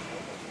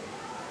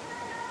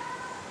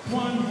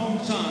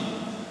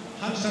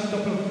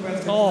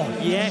 Oh,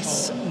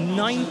 yes,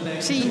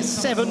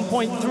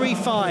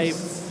 97.35.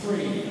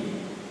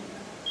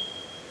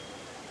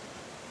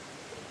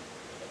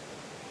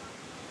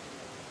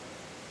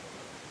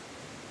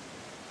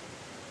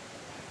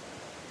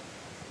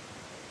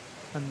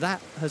 And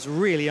that has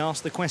really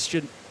asked the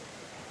question.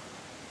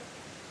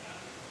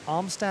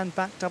 Arm stand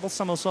back, double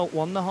somersault,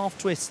 1.5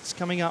 twists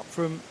coming up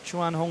from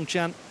Chuan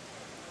Hongchan.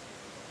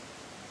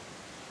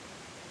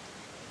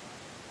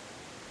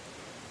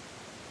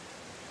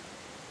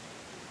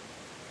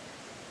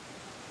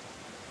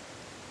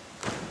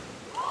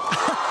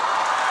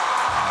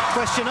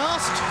 Question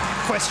asked,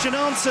 question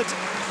answered.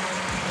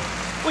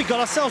 We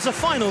got ourselves a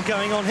final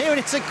going on here, and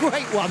it's a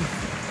great one.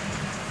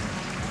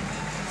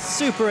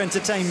 Super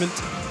entertainment.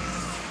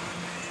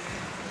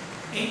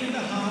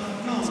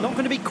 It's not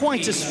going to be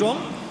quite as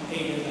strong,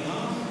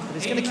 but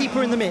it's going to keep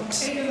her in the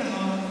mix.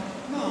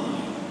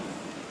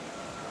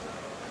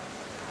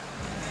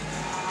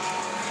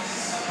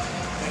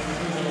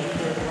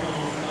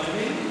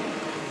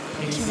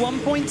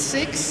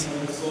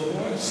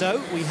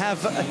 So we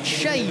have a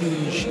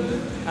change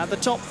at the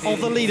top of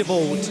the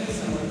leaderboard,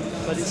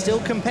 but it's still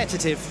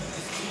competitive.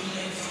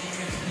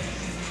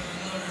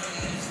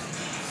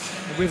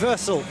 A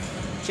reversal.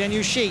 Chen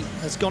Yuxi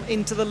has gone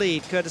into the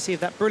lead, courtesy of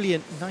that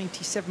brilliant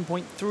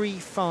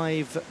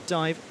 97.35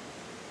 dive.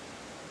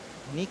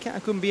 Nika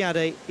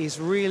Agumbiade is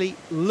really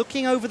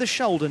looking over the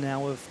shoulder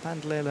now of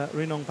Handlela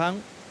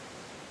Rinongpang.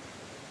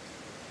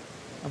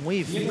 And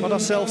we've got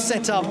ourselves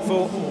set up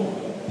for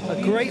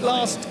a great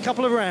last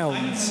couple of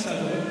rounds.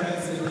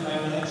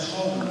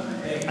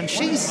 And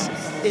she's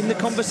in the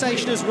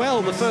conversation as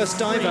well, the first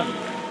diver.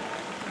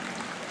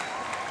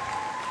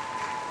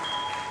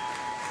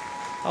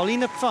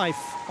 Paulina Pfeif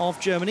of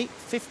Germany,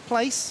 5th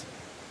place.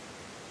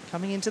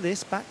 Coming into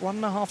this, back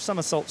 1.5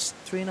 somersaults,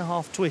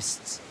 3.5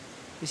 twists.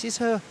 This is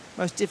her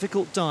most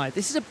difficult dive.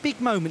 This is a big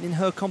moment in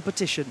her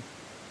competition.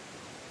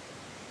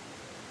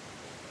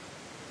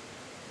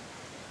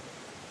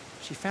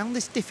 She found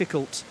this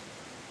difficult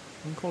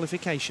in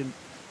qualification.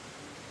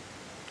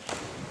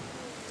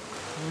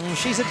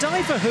 She's a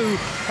diver who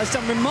has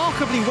done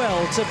remarkably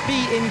well to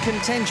be in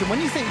contention.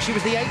 When you think she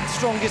was the 8th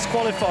strongest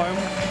qualifier,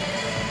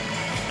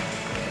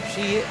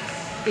 she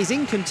is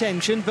in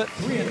contention, but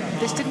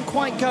this didn't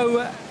quite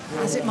go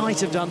as it might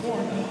have done.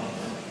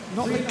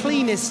 Not the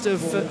cleanest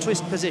of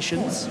twist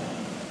positions.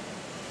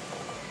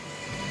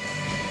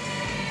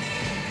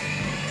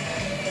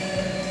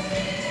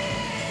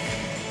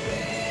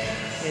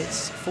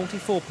 It's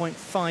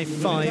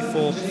 44.55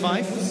 for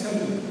Pfeiffer.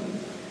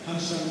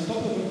 Handstand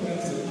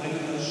doppelrückwärts mit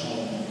 1,5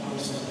 Schrauben.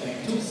 Armstand back,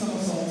 2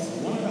 somersaults,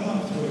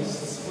 1.5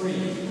 twists,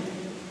 free.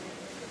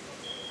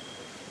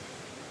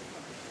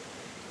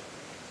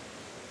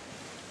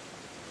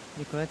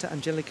 Nicoleta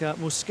Angelica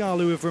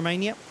Muscalu of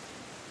Romania.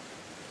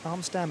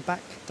 Arm stand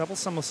back, double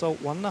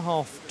somersault,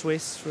 1.5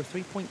 twists for a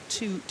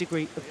 3.2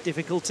 degree of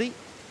difficulty.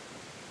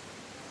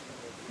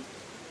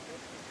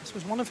 This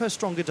was one of her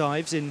stronger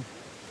dives in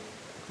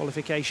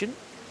qualification.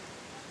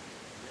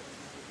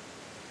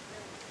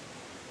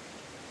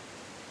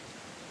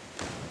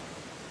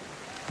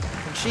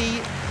 And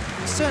she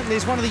certainly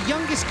is one of the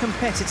youngest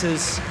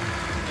competitors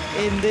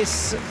in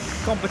this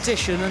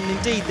competition, and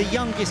indeed the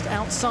youngest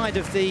outside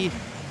of the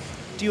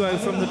duo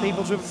from the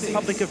People's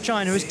Republic of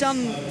China, who's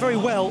done very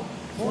well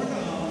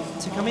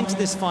to come into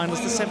this final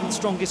as the 7th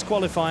strongest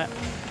qualifier.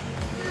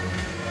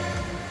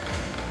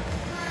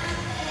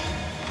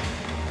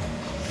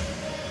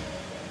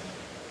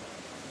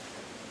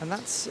 And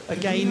that's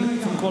again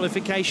from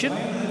qualification,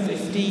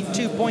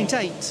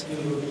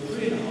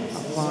 52.8,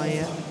 up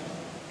by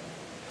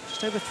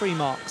just over 3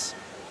 marks.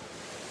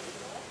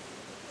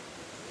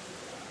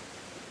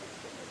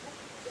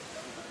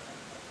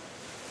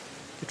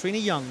 Katrina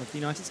Young of the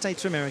United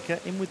States of America,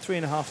 in with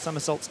 3.5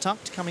 somersaults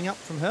tucked, coming up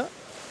from her.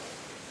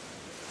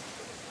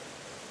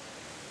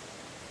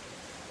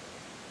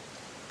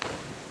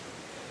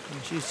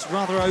 And she's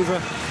rather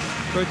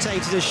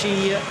over-rotated as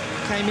she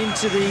came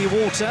into the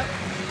water.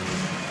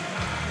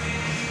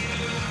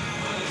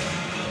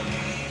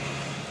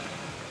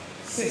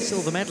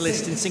 Silver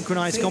medalist in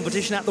synchronized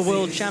competition at the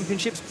World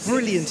Championships.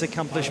 Brilliant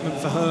accomplishment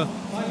for her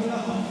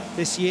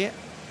this year.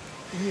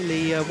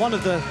 Really one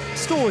of the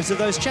stories of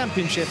those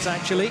championships,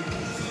 actually.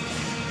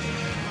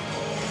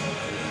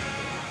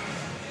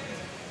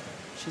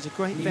 She's a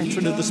great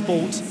veteran of the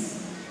sport.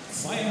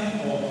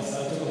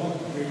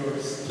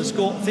 The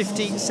score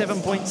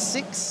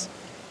 57.6.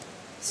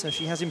 So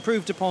she has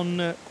improved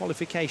upon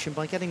qualification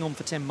by getting on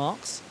for 10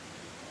 marks.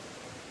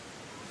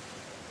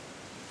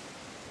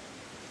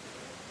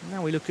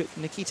 Now we look at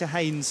Nikita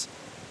Haynes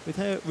with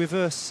her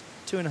reverse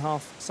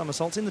 2.5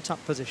 somersaults in the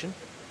tuck position.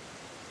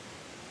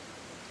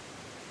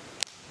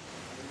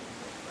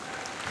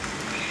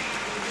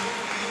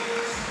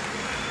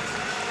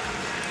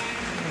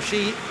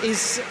 She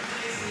is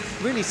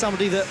really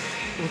somebody that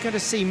we're going to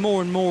see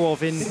more and more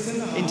of in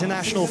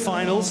international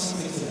finals.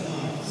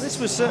 This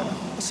was a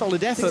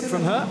solid effort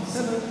from her.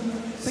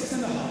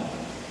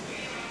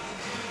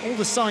 All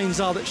the signs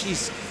are that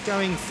she's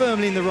going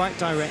firmly in the right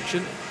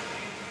direction.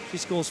 She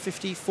scores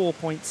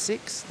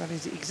 54.6. That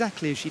is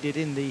exactly as she did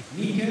in the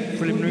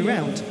preliminary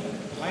round.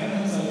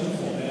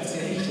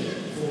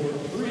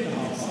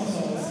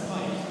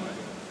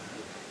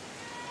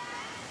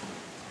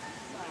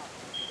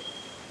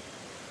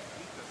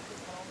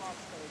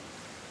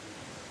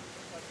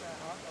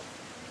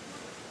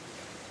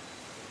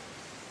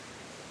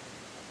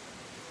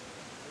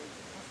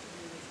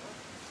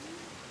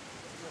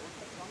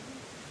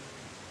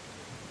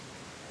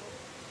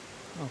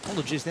 Oh,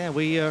 apologies there.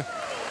 We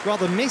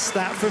rather missed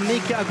that from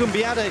Nika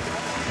Agumbiade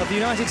of the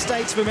United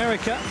States of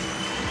America.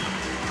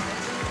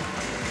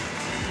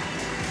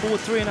 Forward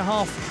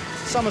 3.5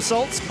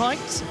 somersaults,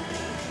 pikes.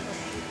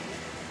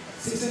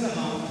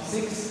 6.5,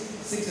 6,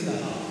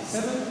 6.5,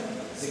 7,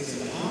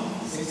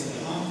 6.5,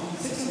 6.5,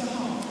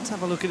 6.5. Let's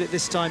have a look at it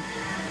this time.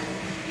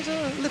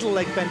 There's a little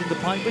leg bend in the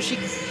pike, but she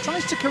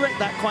tries to correct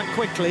that quite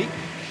quickly.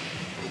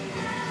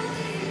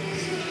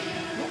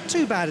 Not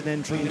too bad an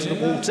entry into the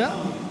water.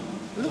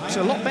 Looked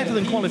a lot better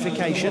than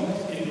qualification,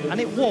 and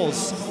it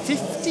was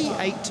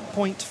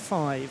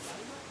 58.5.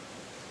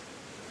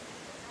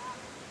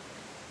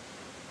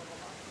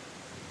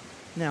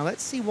 Now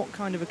let's see what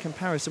kind of a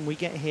comparison we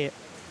get here.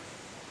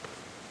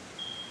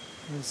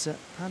 As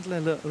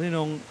Pandlela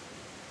Rinong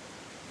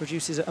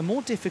produces a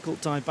more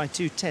difficult dive by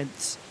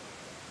 2/10,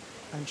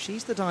 and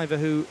she's the diver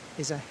who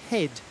is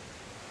ahead,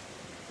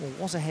 or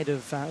was ahead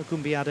of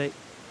Agumbiade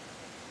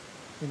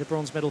in the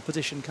bronze medal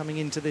position coming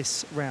into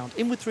this round.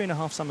 In with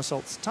 3.5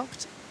 somersaults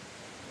tucked.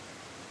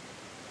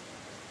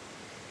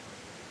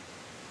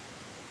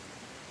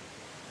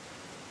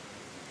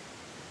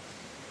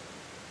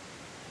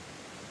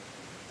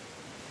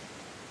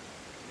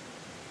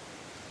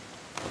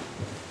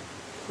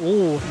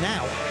 Oh,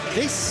 now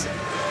this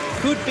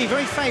could be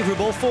very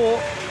favourable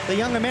for the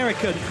young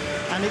American,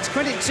 and it's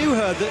credit to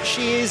her that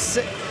she is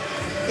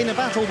in a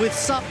battle with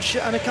such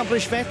an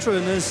accomplished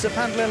veteran as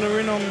Pandlela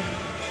Rinong.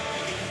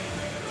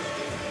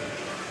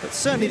 But But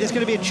certainly there's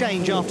going to be a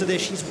change after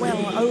this. She's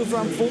well over,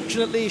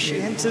 unfortunately.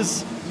 She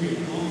enters.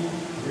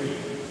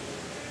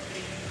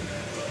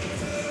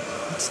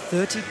 It's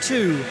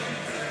 32.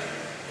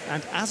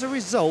 And as a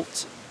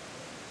result,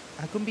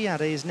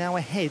 Agumbiade is now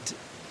ahead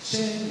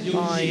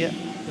by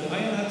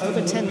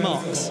over 10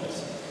 marks.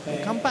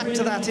 We'll come back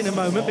to that in a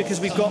moment because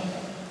we've got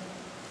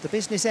the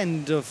business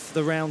end of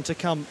the round to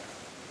come.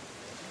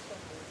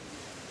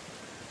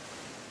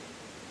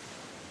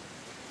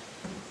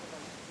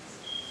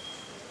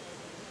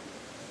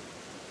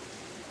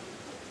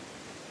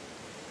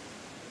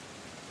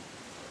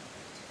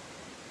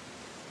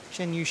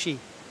 Chen Yuxi,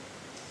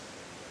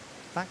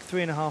 back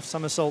 3.5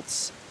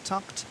 somersaults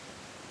tucked.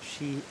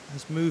 She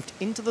has moved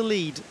into the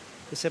lead,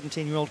 the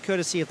 17-year-old,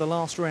 courtesy of the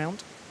last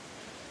round.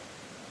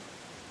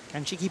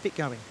 Can she keep it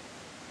going?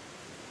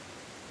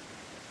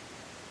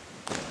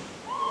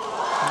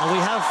 And we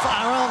have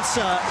our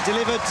answer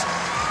delivered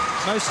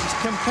most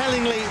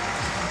compellingly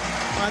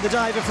by the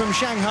diver from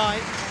Shanghai.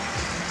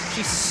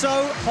 She's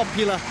so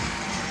popular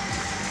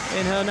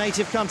in her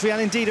native country and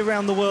indeed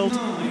around the world.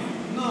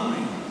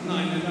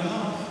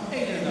 9.5,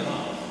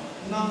 8.5,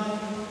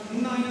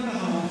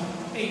 9.5,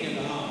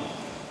 8.5.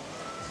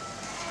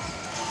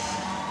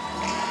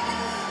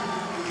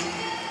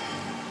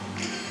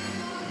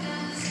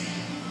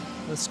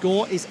 The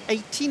score is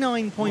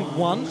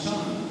 89.1.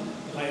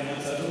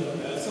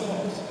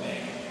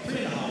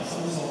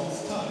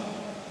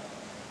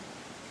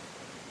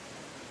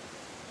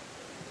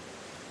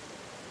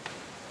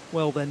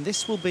 Well then,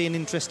 this will be an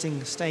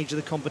interesting stage of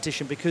the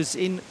competition because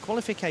in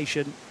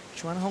qualification,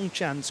 Chuan Hong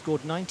Chan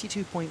scored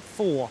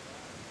 92.4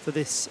 for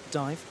this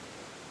dive.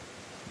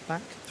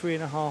 Back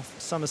 3.5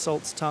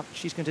 somersaults tucked.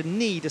 She's going to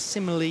need a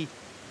similarly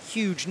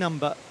huge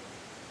number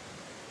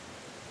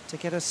to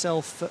get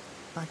herself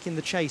back in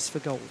the chase for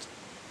gold.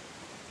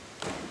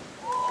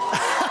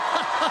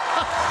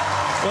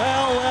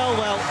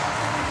 Well.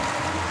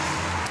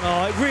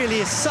 Oh, it really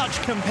is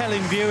such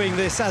compelling viewing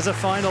this as a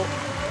final.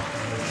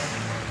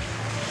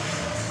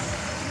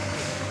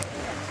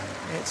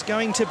 It's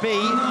going to be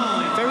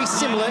very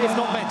similar, if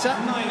not better.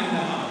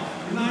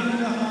 9.5,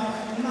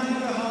 9.5,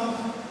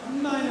 9.5,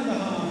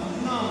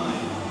 9.5, 9.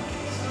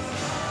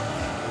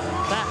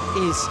 That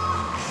is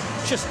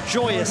just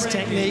joyous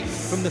technique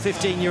from the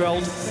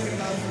 15-year-old.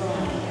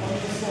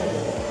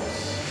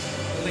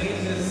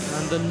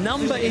 And the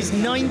number is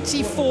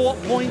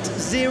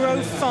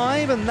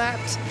 94.05, and that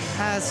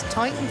has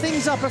tightened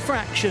things up a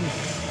fraction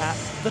at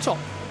the top.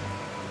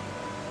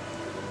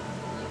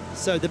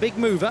 So the big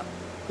mover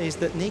is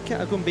that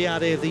Nika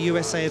Agumbiade of the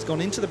USA has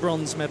gone into the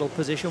bronze medal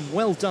position.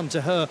 Well done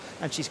to her,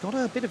 and she's got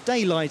a bit of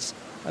daylight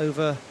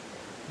over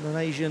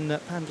Malaysian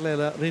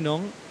Pandlela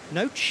Rinong.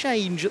 No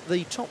change at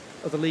the top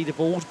of the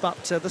leaderboard,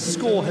 but the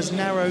score has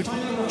narrowed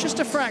just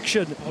a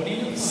fraction.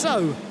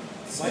 So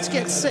let's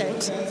get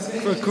set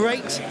for a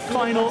great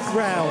final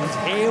round.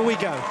 Here we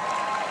go.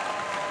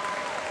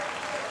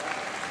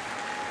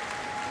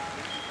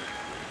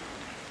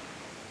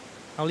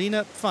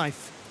 Alina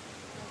Pfeif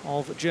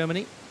of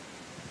Germany,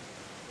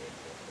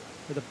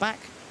 with a back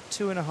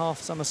 2.5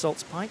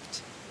 somersaults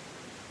piked.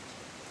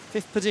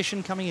 5th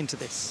position coming into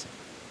this.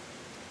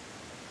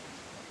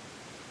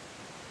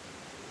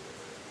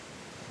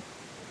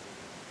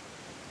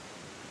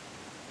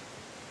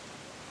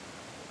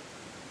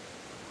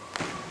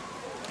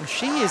 And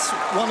she is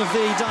one of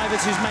the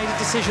divers who's made a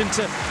decision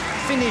to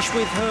finish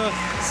with her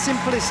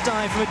simplest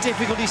dive from a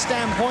difficulty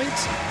standpoint.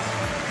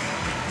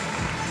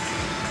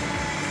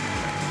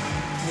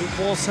 It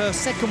was her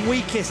second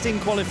weakest in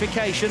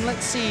qualification.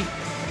 Let's see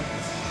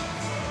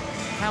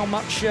how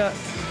much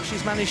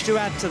she's managed to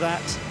add to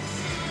that.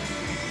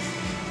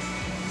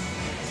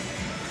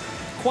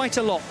 Quite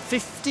a lot,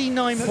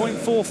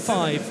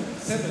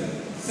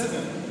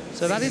 59.45.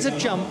 So that is a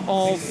jump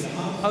of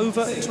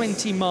over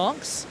 20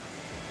 marks.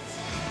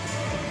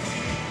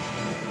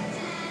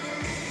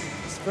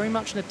 It's very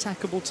much an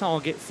attackable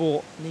target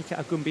for Nika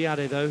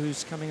Agumbiade, though,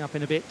 who's coming up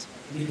in a bit.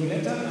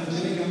 Nicoletta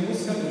Angelica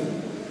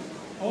Muscatu,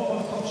 auch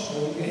auf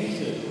Kopfsprung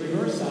gehechtet,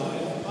 reverse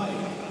dive,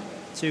 pike.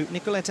 To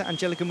Nicoletta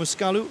Angelica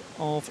Muscalu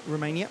of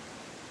Romania.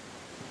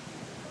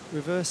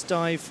 Reverse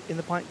dive in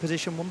the pike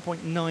position,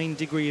 1.9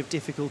 degree of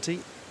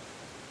difficulty.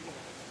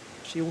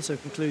 She also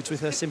concludes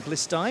with her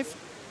simplest dive.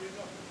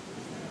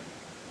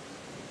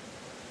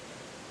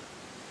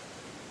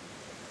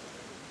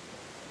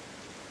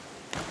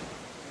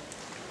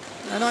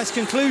 A nice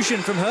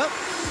conclusion from her.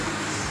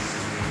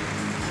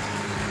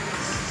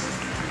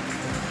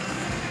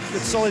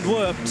 Good solid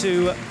work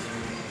to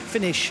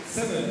finish.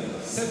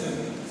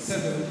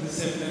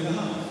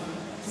 7.5.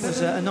 It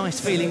was a nice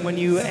feeling when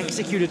you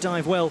execute a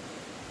dive well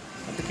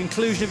at the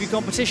conclusion of your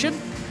competition.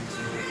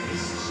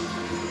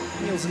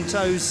 Heels and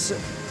toes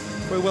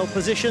very well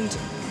positioned.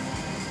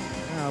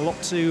 A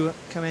lot to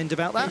commend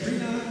about that.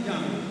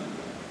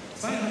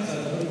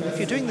 If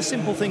you're doing the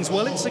simple things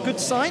well, it's a good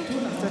sign.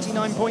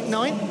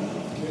 39.9.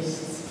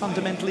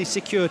 Fundamentally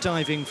secure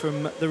diving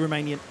from the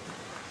Romanian.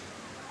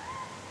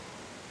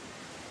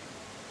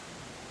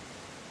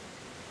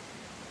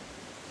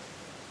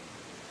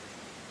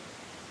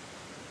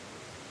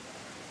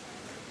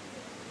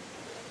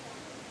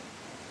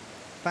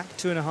 Back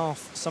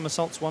 2.5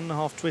 somersaults,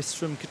 1.5 twists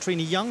from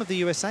Katrina Young of the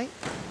USA.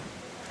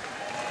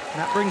 And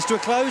that brings to a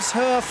close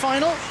her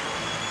final,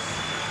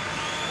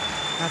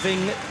 having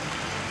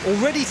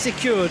already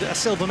secured a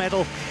silver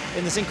medal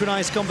in the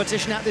synchronized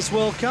competition at this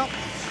World Cup.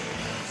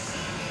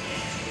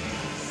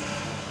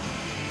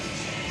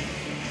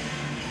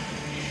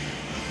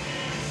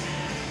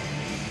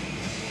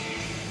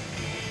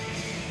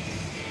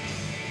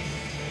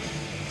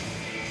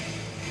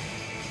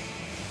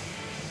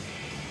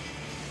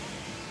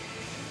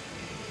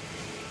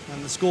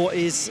 And the score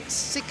is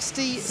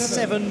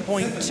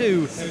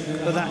 67.2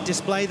 for that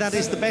display. That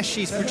is the best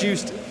she's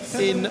produced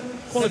in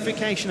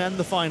qualification and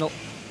the final.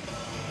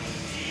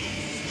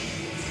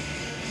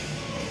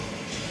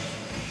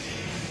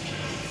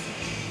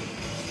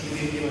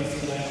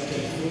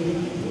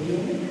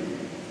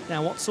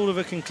 Now, what sort of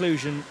a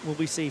conclusion will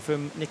we see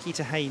from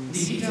Nikita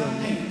Haynes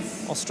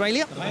from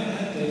Australia?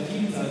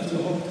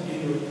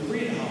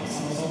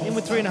 In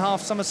with 3.5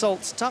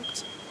 somersaults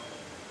tucked.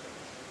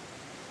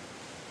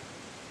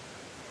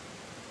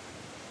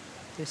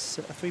 This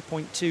a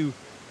 3.2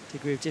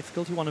 degree of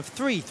difficulty, one of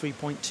 3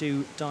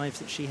 3.2 dives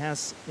that she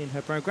has in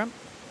her programme.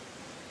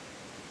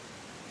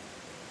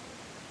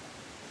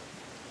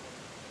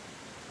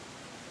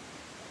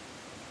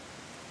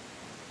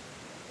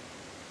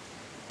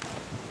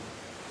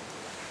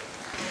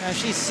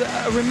 She's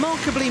a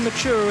remarkably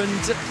mature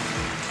and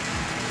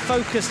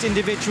focused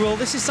individual.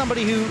 This is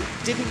somebody who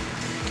didn't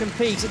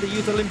compete at the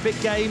Youth Olympic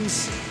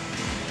Games,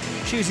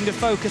 choosing to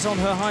focus on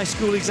her high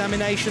school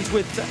examinations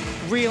with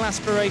real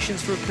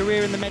aspirations for a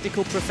career in the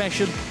medical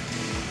profession.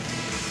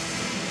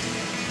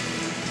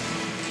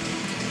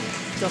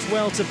 Does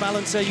well to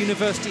balance her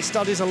university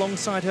studies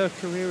alongside her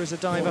career as a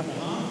diver.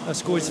 Her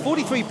score is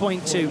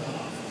 43.2.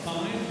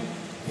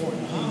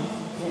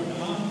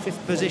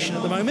 5th position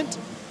at the moment.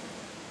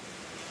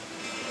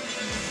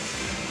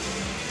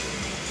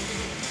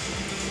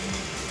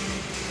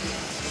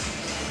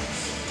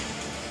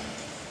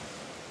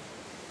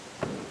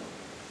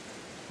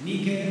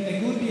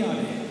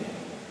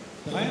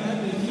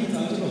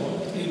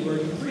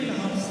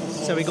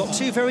 So we've got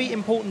 2 very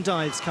important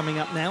dives coming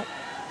up now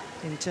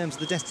in terms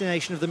of the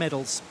destination of the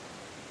medals.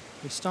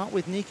 We start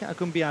with Nika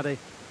Agumbiade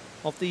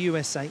of the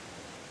USA.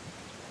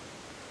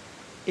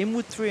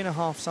 Inward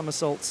 3.5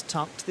 somersaults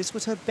tucked. This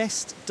was her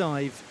best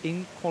dive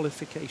in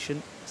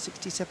qualification,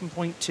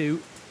 67.2.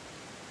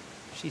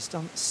 She's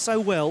done so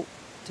well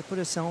to put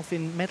herself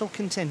in medal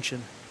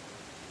contention.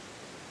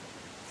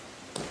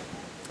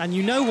 And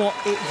you know what?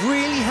 It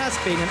really has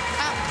been an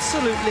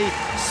absolutely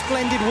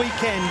splendid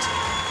weekend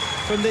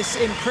from this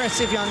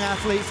impressive young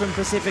athlete from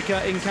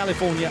Pacifica in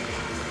California.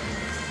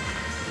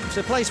 It's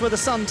a place where the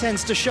sun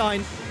tends to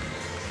shine,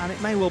 and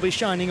it may well be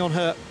shining on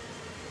her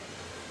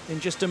in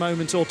just a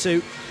moment or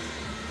two.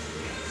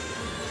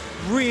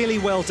 Really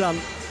well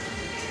done.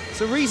 It's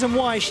the reason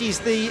why she's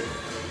the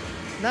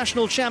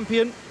national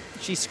champion.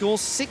 She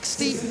scores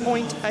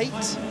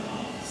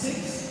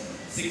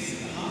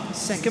 60.8.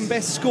 Second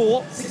best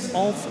score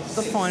of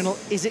the final.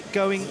 Is it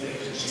going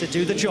to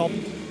do the job?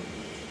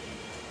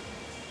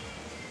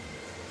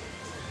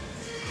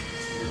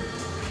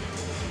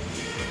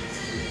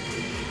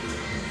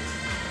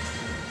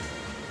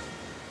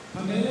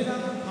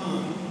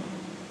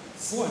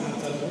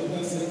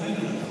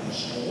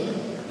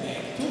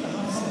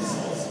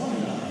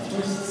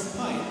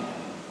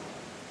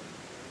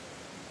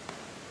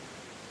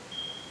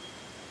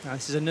 Now,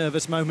 this is a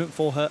nervous moment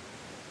for her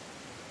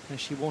as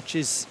she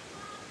watches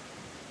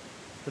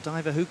the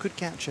diver who could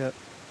catch her.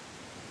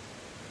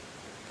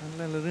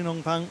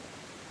 Panlelarinongpang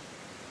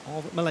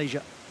of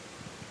Malaysia.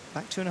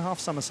 Back 2.5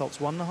 somersaults,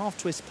 1.5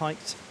 twist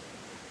piked.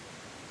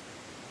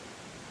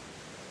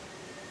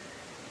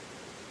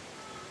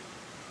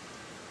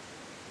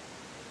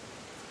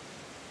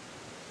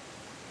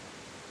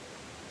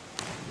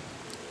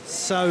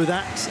 So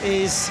that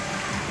is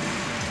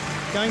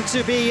going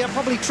to be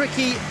probably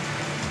tricky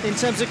in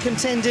terms of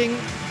contending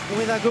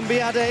with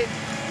Agumbiade.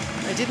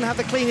 It didn't have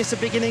the cleanest of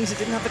beginnings, it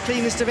didn't have the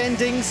cleanest of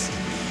endings.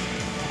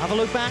 Have a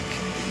look back.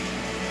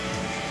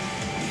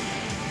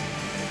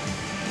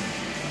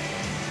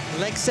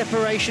 Leg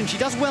separation. She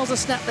does well to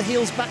snap the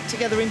heels back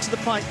together into the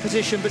pike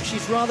position, but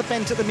she's rather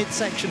bent at the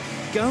midsection.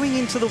 Going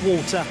into the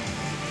water.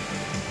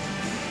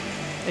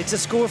 It's a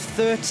score of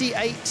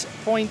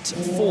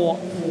 38.4.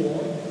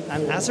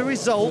 And as a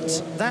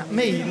result, that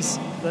means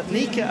that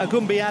Nika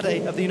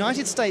Agumbiade of the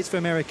United States of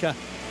America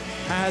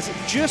has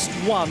just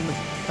won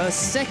her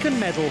second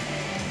medal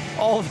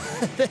of,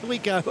 there we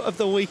go, of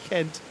the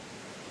weekend.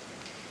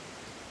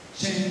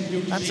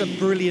 That's a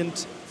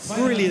brilliant,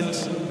 brilliant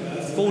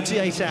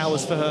 48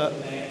 hours for her.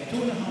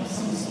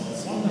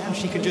 Now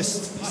she can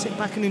just sit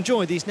back and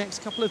enjoy these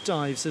next couple of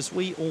dives, as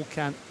we all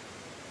can.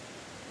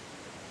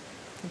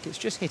 I think it's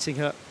just hitting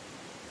her.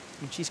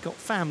 And she's got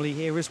family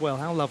here as well.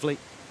 How lovely.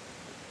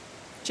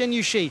 Chen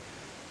Yuxi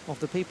of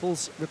the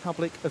People's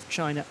Republic of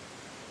China.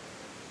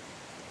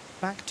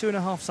 Back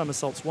 2.5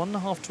 somersaults,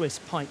 1.5 twists,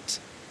 piked.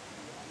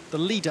 The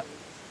leader.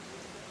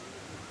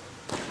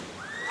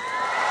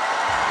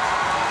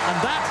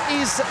 And that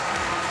is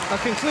a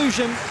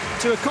conclusion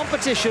to a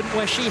competition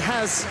where she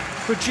has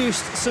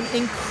produced some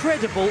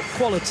incredible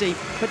quality,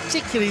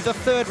 particularly the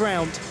third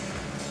round.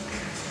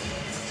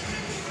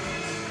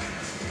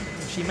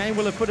 She may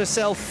well have put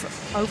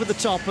herself over the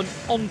top and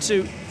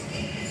onto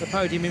the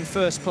podium in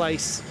first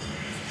place.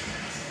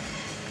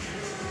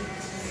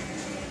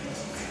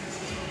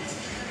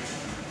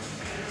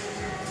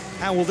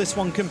 How will this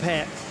one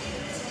compare?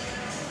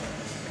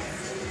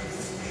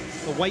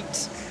 The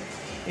weight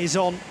is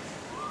on.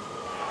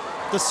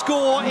 The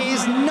score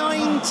is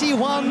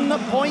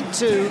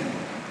 91.2.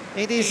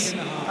 It is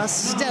a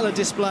stellar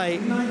display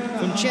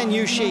from Chen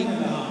Yuxi,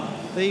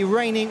 the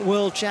reigning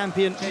world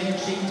champion.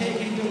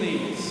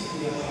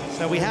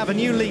 So we have a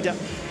new leader.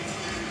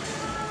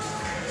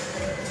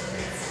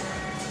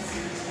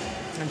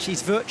 And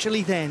she's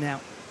virtually there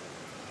now.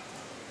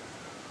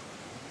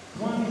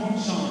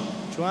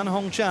 Zhuan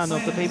Hongchan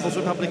of the People's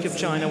Republic of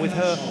China with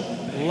her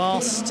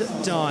last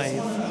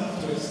dive.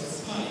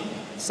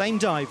 Same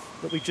dive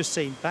that we've just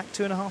seen. Back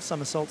 2.5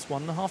 somersaults,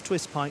 1.5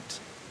 twist piked.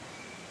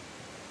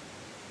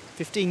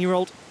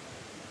 15-year-old.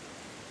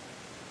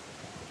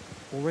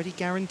 Already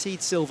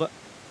guaranteed silver.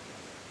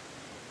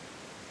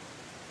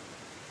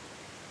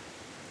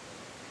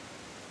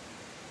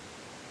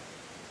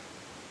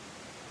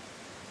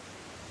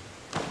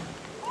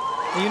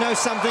 You know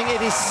something,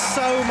 it is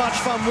so much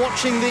fun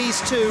watching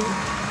these two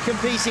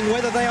competing,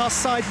 whether they are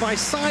side by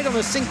side on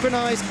a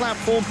synchronized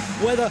platform,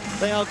 whether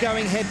they are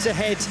going head to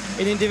head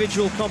in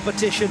individual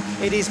competition.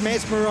 It is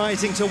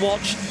mesmerizing to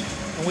watch,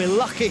 and we're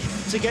lucky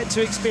to get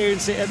to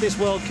experience it at this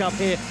World Cup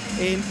here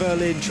in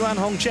Berlin. Zhuan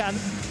Hongchan.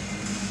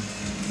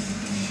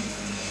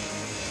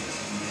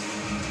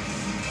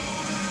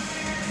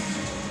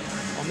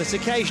 On this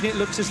occasion, it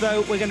looks as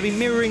though we're going to be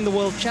mirroring the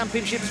World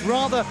Championships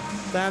rather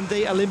than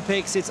the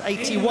Olympics. It's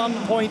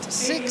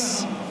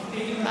 81.6,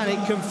 and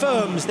it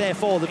confirms,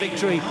 therefore, the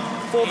victory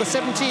for the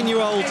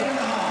 17-year-old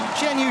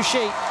Chen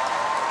Yuxi.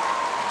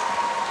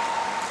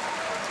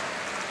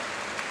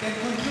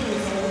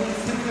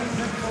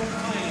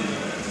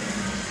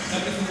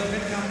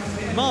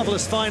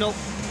 Marvellous final.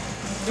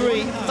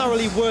 3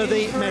 thoroughly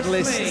worthy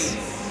medalists.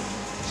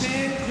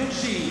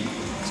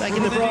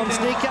 Taking the bronze,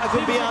 Nika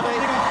Agumbiade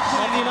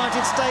of the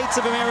United States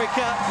of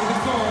America.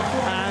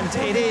 And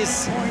it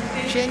is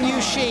Chen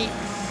Yuxi,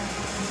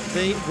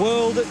 the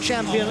world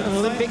champion and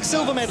Olympic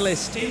silver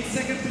medalist,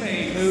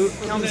 who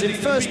comes in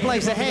first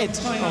place ahead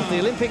of the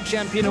Olympic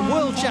champion and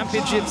world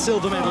championship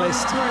silver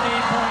medalist.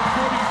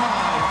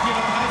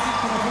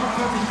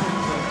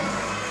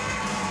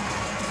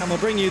 And we'll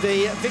bring you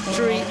the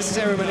victory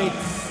ceremony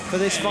for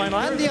this final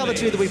and the other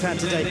two that we've had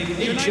today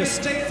in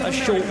just a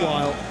short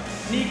while.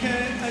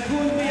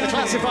 The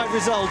classified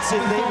results in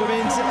the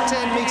women's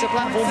 10-metre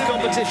platform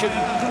competition.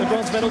 The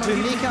bronze medal to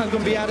Nika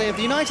Agumbiade of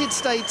the United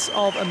States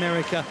of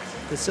America.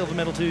 The silver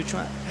medal to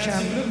Zhuan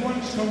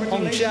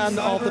Hongchan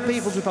of the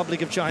People's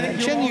Republic of China. And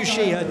Chen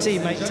Yuxi, her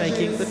teammate,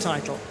 taking the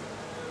title.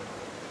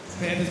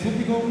 Verehrtes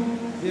Publikum,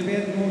 wir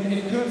werden nun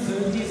in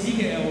Kürze die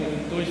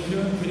Siegerehrungen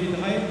durchführen für die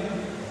 3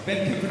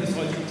 Wettkämpfe des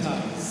heutigen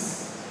Tages.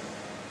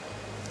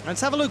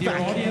 Let's have a look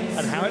back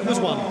at how it was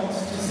won. To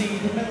see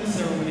the medal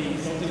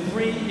ceremonies of the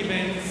 3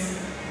 events,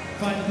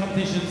 final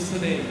competitions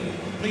today.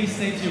 Please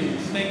stay tuned.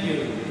 Thank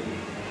you.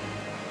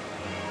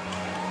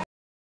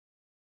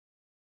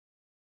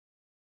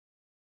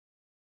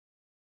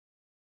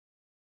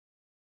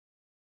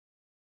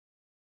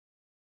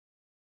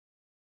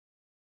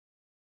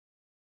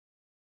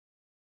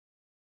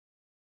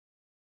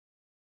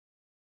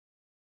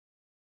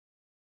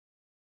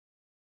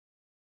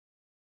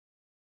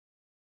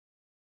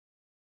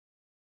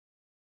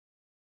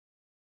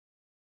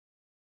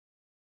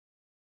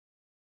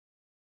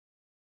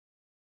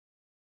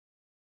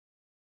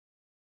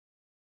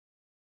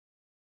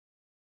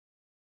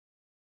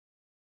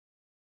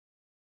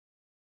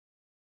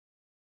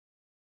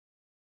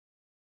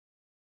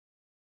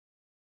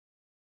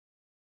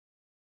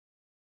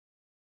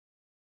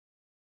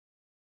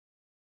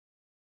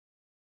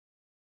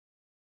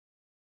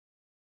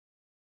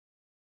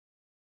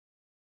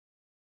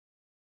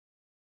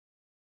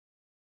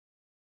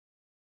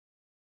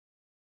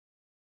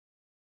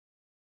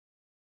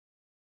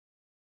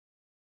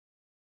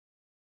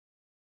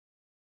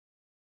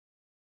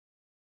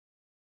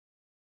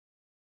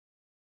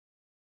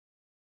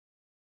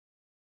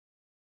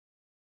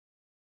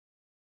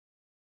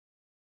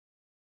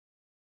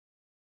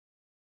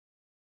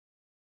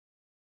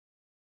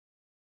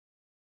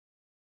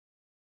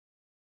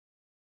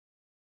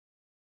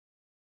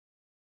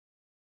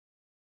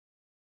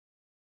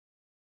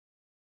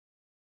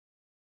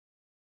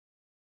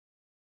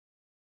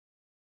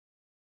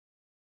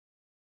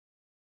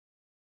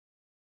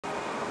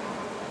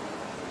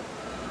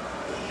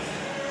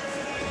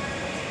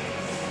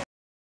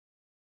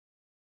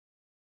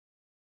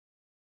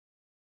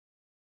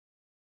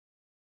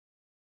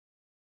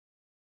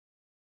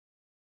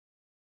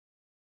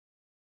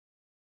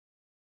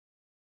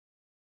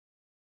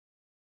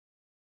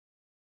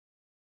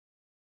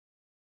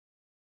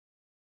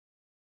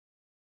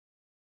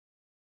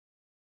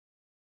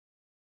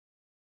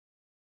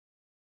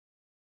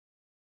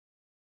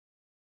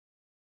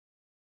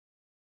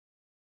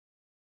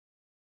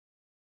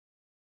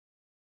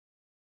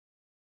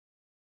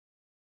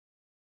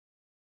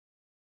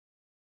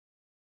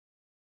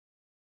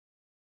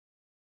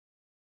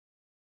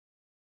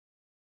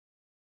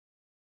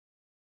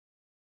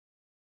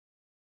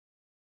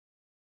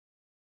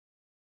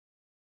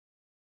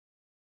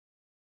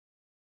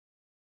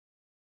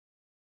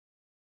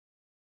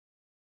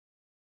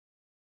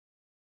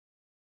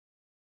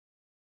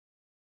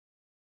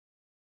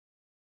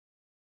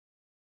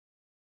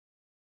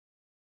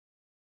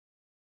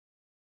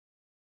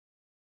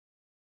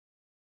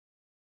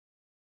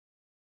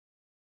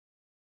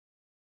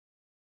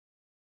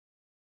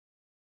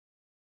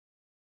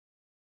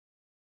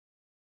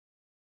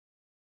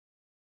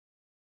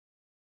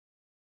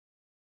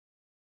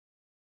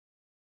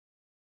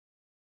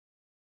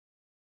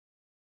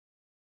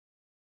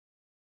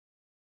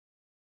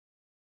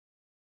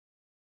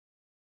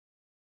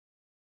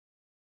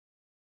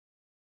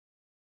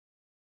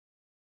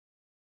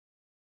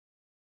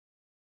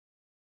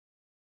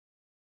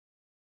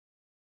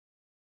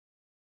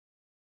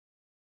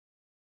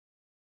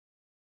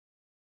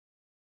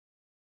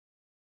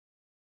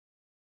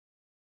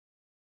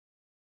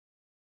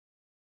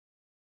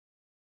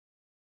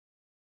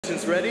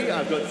 is ready.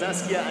 I've got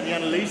Saskia and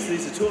Jan-Elise.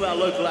 These are two of our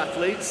local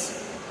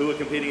athletes who are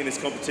competing in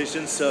this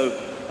competition. So,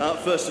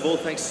 first of all,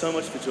 thanks so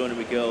much for joining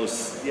me,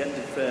 girls. The end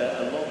of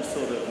a long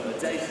sort of a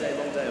day today,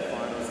 long day of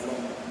finals, a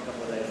long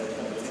couple of days of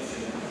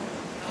competition.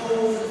 How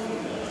old are you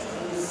guys?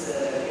 How was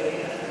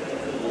getting after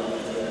the little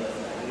after,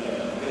 you know,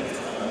 a bit of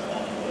time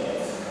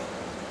afterwards?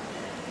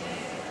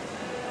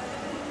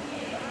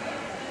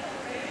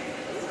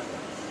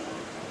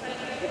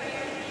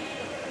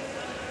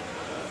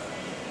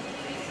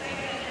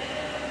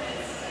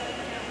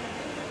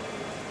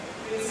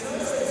 It's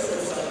nice that sort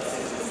of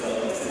started as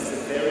well. This is the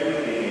very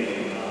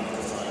beginning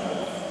after time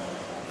off.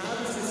 How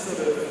does this sort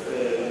of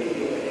get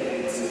your head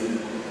into the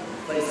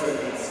place where it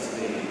needs to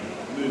be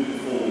moving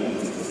forward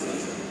into the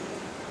season?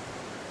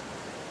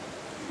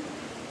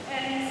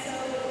 And so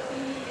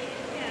we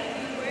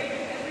work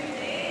every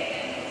day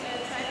and try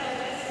our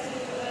best to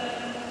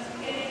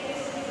get this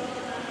result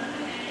done.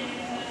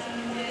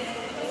 And it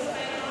was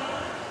quite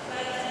hard,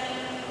 but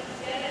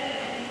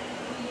and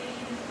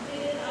we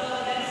did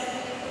our best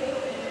and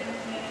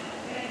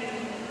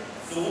improved.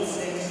 So what's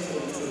next for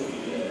the two of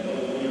you then? What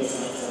are your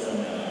sights on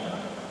now?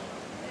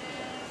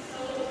 So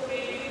we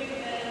do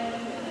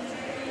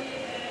military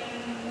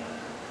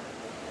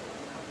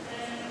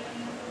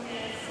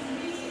some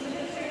music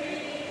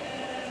military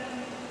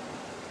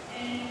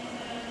and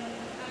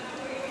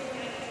afterwards we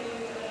have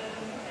to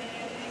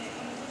next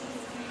competitions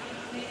coming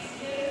up next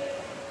year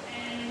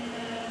and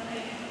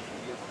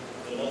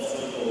So lots to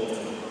look forward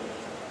to.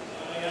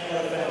 I got a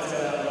lot of fans, a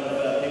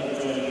lot of people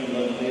joining me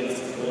locally.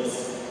 It's of course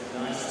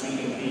nice to be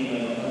competing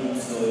on home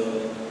soil.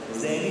 Is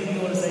there anything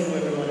you want to say to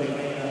everyone who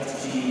came out to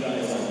cheer you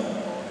guys on?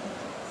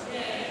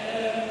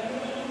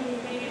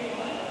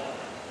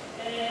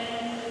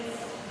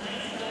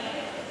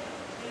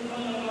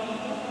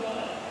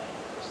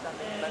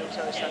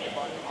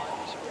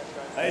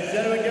 Ladies and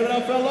gentlemen, give it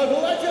up for our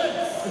local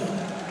legends!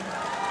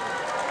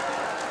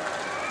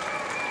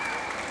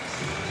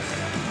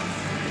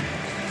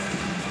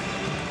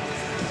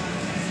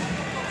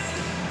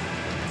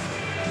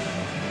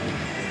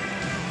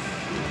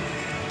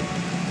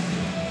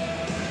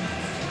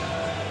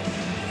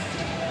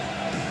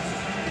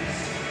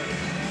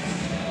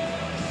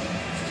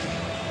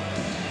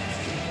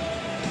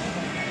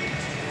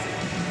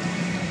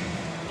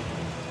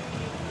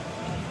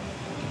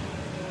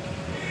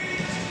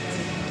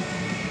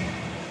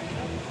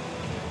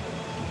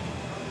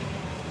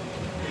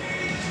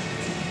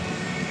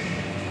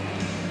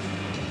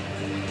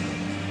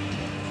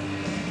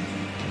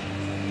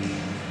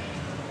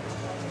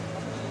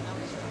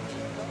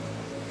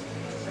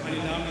 Meine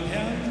Damen und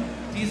Herren,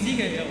 die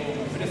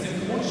Siegerehrung für das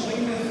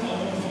Synchronspringen der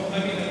Frauen vom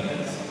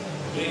 3-Meter-Netz.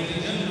 Ladies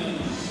and gentlemen,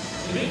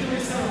 the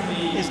victory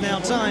ceremony It's now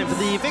time for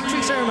the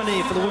victory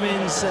ceremony for the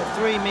women's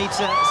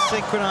 3-meter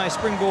synchronized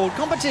springboard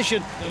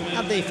competition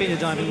at the FINA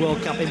Diving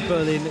World Cup in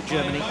Berlin,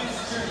 Germany.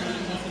 Vice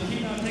Chairman of the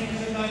FINA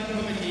Technical Diving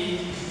Committee,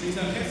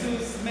 Mr.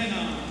 Jesus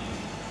Mena.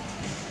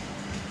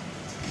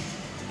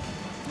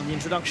 And the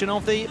introduction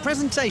of the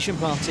presentation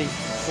party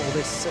for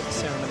this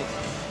ceremony.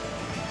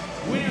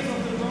 Winners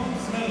of the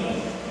bronze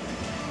medal,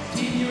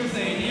 Team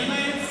USA, the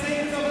United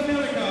States of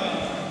America,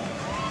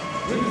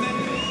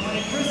 represented by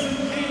Kristen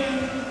Hayden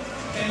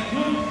and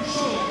Luke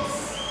Schultz.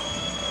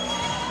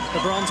 The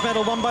bronze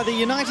medal won by the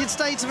United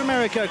States of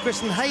America,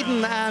 Kristen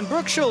Hayden and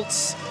Brooke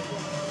Schultz.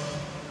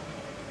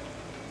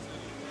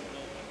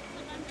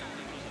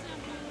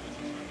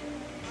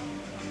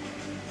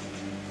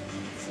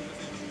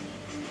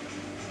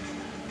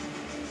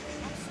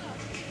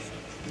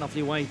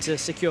 Lovely way to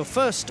secure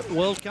first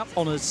World Cup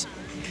honours.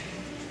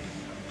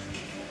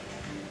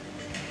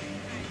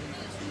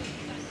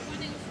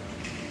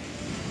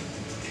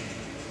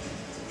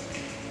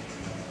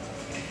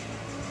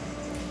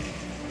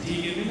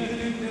 Die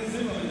Gewinnerinnen der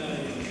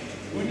Silbermedaille,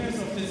 winners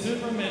of the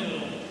silver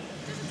medal.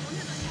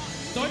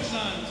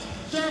 Deutschland,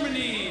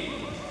 Germany.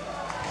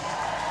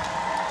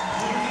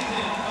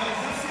 Represented by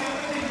Saskia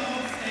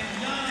Oettinghaus and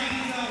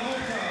Jana-Lisa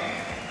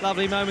Rother.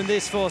 Lovely moment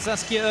this for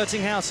Saskia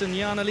Oettinghaus and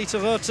Jana-Lisa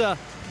Rother.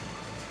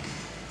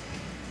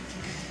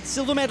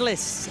 Silver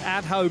medalists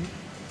at home,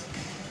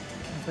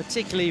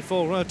 particularly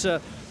for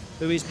Rother,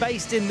 who is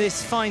based in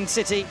this fine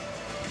city.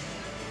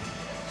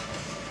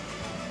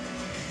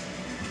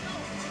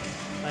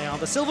 They are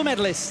the silver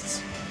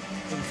medalists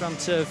in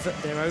front of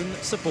their own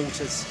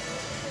supporters.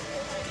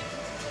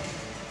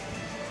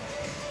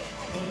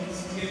 Und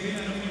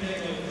Gewinnerinnen der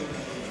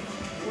Goldmedaille,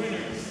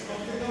 winners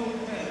of the gold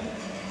medal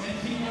and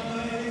FINA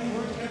Diving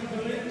World Cup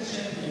Berlin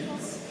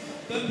champions,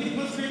 the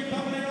People's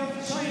Republic of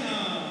China.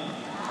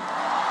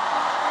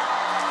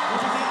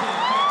 Represented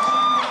by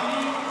Chang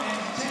Yanli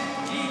and Chen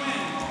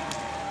Yiwen.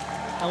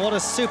 And what a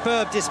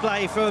superb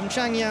display from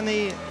Chang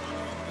Yanli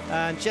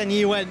and Chen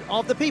Yiwen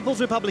of the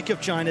People's Republic of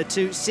China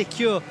to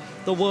secure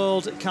the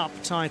World Cup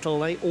title.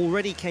 They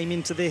already came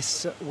into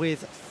this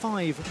with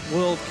 5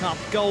 World Cup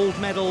gold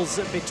medals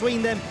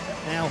between them.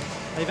 Now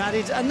they've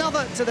added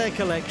another to their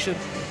collection.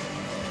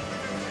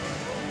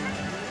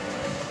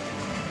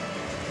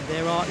 And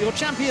there are your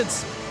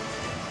champions.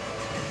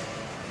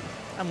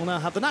 and we'll now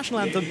have the national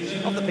anthem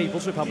of the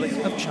People's Republic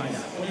of China.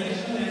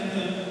 National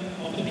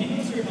anthem of the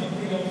People's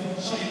Republic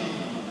of China.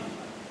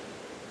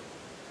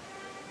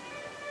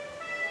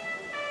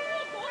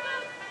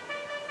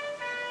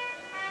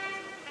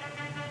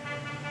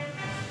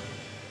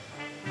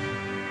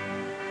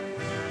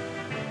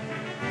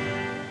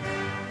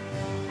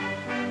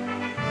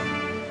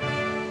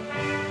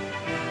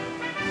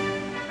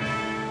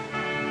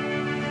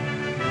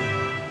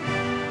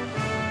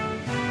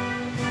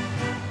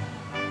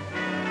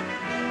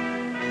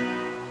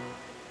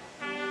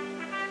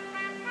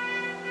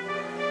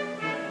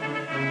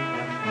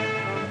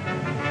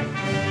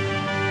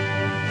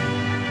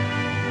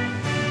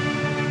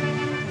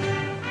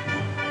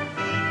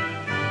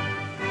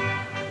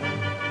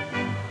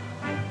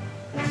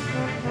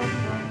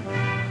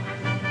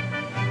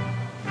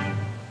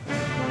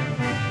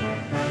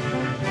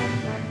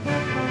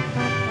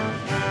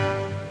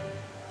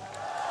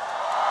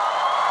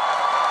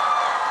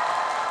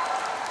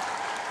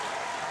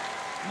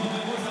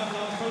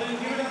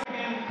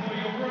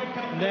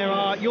 There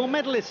are your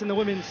medalists in the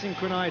women's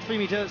synchronized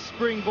 3-meter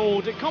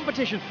springboard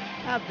competition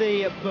at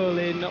the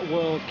Berlin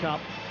World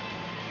Cup.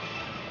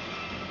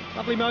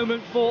 Lovely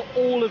moment for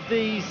all of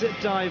these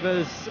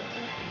divers.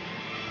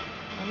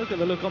 And look at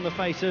the look on the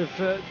face of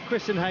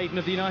Kristen Hayden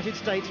of the United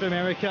States of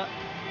America.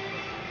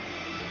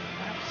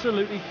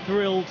 Absolutely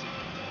thrilled,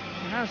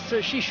 as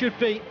she should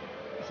be.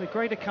 It's a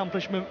great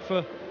accomplishment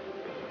for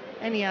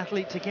any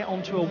athlete to get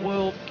onto a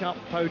World Cup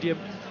podium.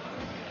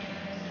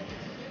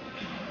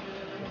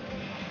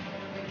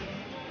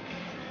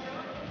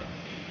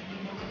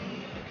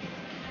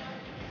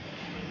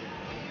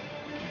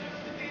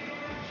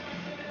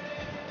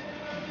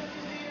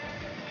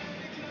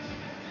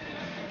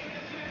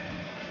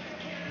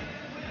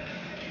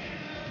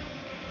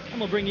 And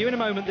we'll bring you in a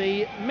moment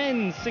the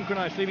men's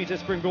synchronized 3-meter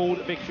springboard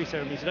victory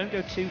ceremony, so don't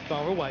go too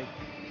far away.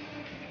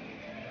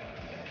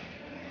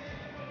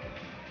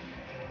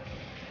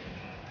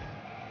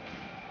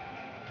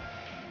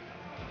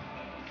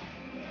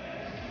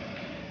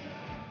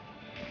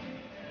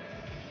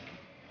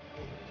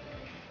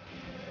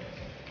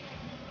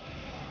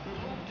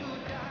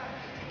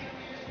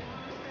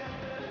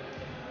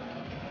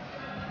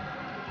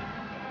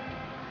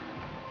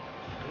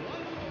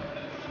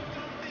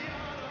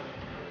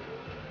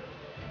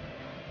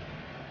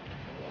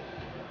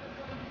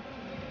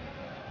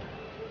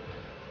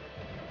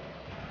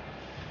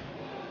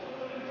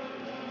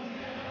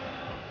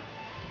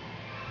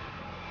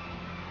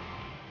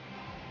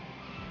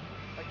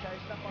 Okay,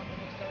 step on the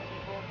next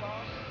television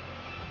broadcast.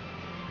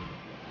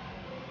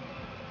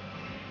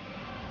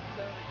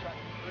 Center track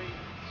 3, 2,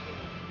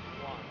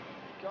 1.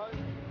 Go.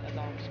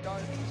 Alarms go.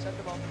 Send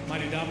them on.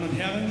 Meine Damen und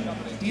Herren,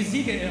 die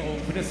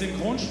Siegerehrung für das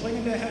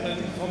Synchronspringen der Herren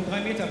vom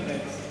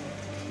 3-Meter-Brett.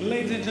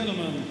 Ladies and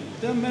gentlemen,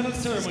 the medal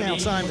ceremony.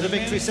 It's now time for the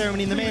victory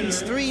ceremony in the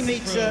men's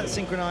 3-meter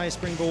synchronized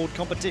springboard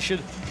competition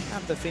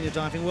at the FINA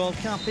Diving World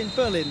Cup in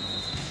Berlin.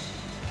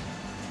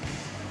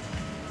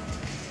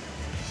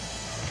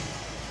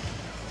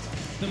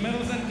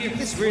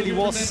 This really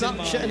was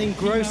such an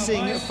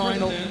engrossing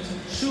final.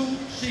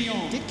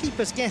 Did keep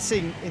us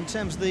guessing in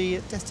terms of the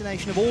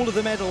destination of all of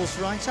the medals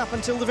right up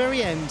until the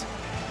very end.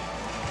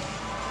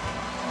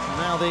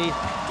 Now the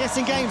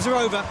guessing games are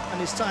over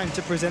and it's time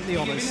to present the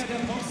honours.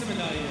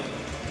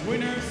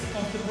 Winners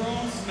of the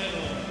bronze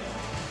medal,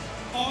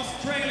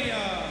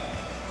 Australia,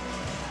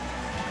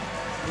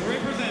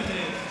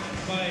 represented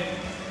by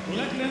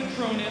Lachlan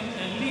Cronin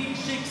and Lee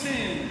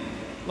Shixin.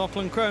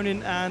 Lachlan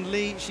Cronin and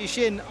Lee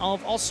Shixin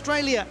of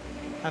Australia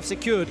have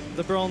secured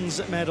the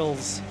bronze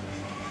medals.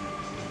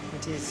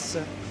 It is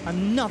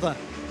another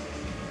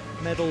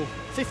medal,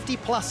 50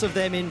 plus of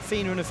them in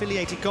FINA and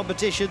affiliated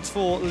competitions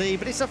for Lee,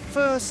 but it's a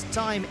first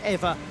time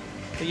ever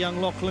for young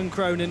Lachlan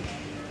Cronin.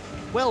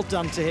 Well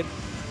done to him.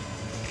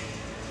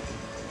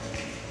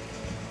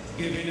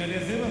 Gewinner der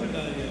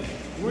Silbermedaille,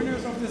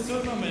 winners of the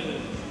silver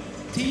medal,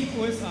 Team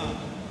USA,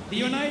 the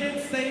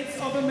United States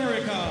of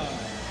America,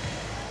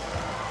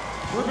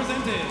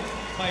 represented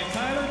by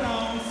Tyler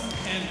Downs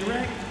and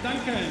Greg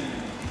Duncan.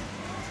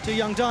 Two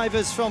young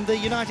divers from the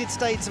United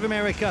States of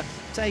America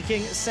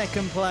taking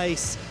second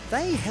place.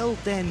 They held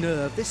their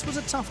nerve. This was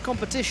a tough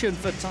competition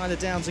for Tyler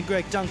Downs and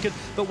Greg Duncan,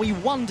 but we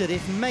wondered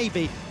if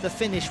maybe the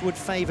finish would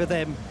favour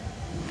them.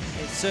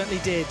 It certainly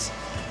did.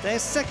 Their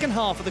second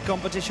half of the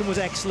competition was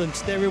excellent.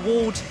 Their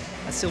reward,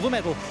 a silver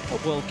medal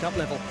at World Cup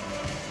level.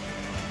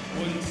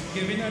 Und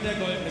Gewinner der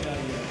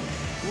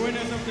Goldmedaille,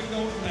 winners of the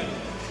gold medal,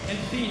 and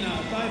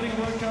FINA Diving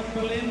World Cup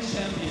Berlin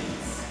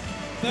champions,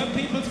 the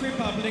People's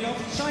Republic of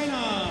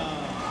China,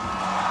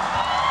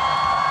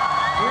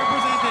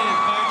 represented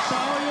by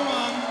Zhao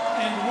Yuan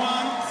and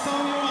Wang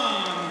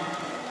Songyuan.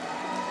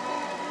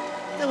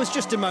 There was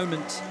just a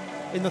moment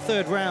in the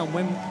third round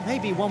when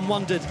maybe one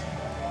wondered,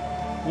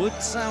 would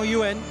Zhao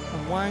Yuan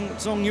and Wang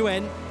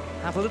Zongyuan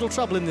have a little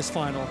trouble in this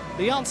final?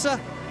 The answer,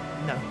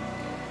 no,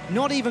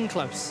 not even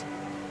close.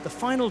 The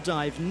final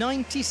dive,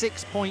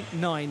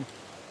 96.9,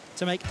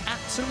 to make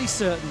absolutely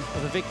certain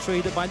of a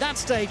victory that by that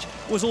stage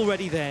was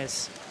already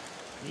theirs.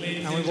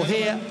 And we will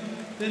hear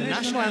the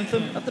national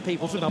anthem of the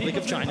People's Republic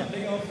of China.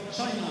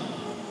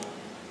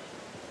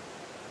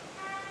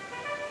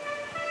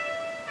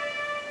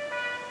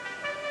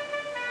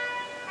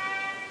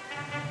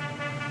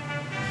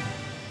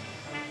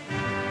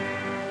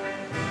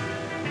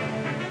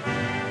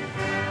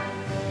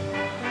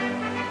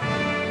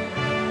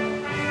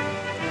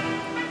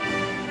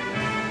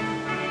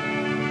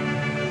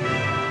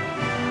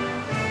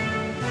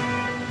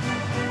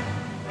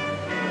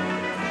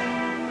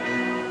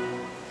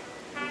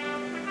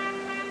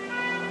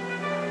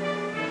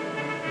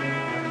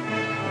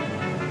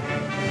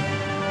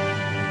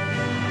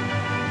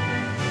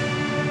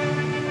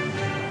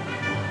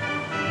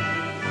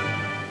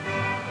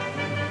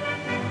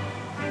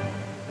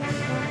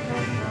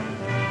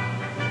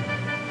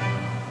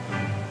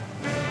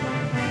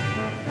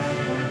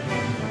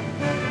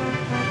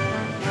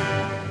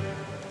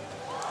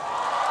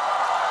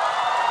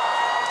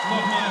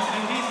 Nochmals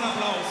einen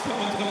Riesenapplaus für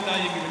unsere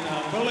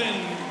Medaillengewinner. Berlin,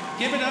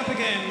 give it up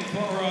again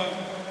for our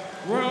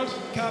World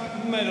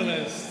Cup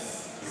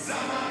medalists.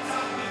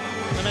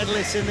 The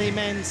medalists in the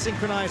men's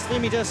synchronized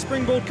 3-meter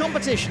springboard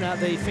competition at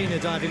the FINA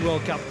Diving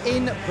World Cup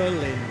in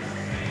Berlin.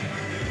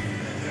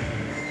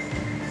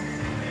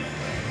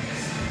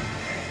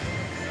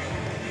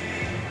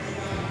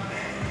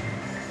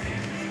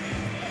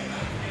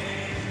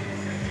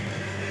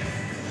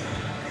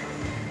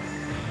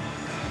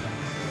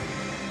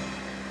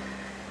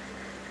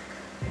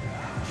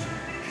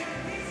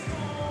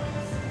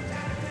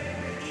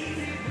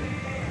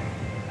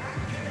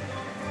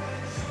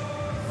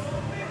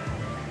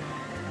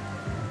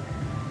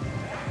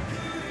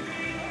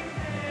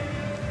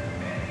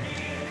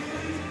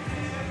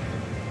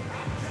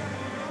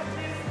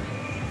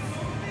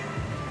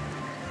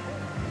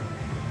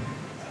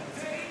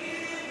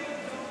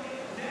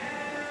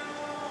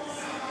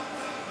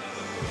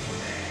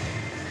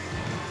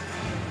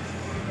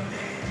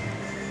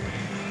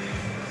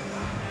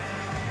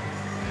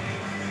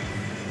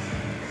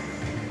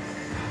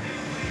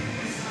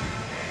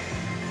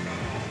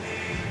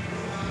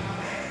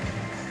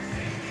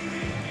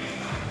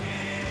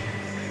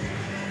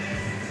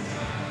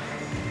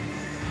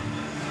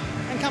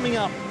 Coming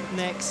up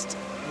next,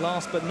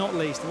 last but not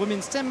least, the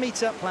women's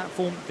 10-meter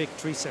platform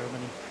victory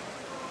ceremony.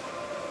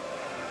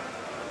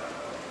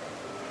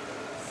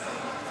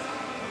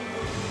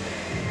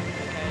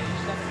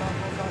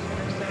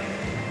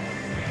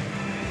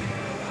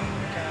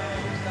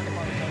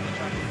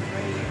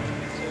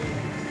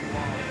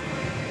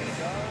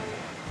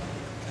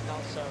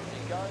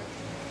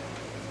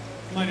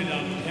 Meine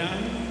Damen und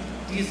Herren,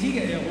 die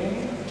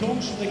Siegerehrung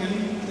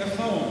Turmspringen der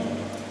Frauen.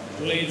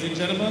 Ladies and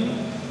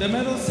gentlemen, the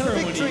medal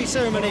ceremony. Victory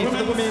ceremony for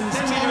the women's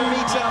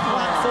 10-meter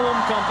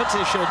platform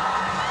competition.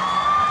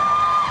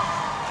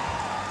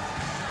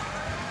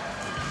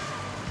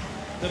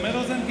 The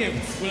medals and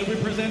gifts will be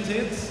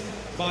presented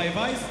by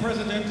Vice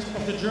President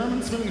of the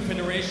German Swimming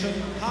Federation,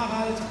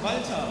 Harald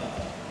Walter.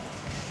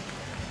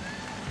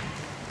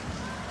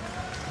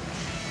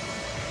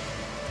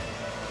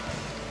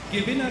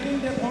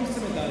 Gewinnerin der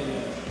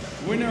Bronzemedaille,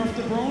 winner of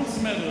the bronze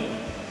medal,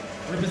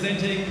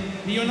 representing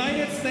the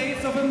United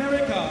States of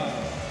America,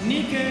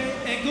 Nike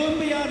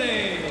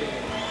Agumbiade.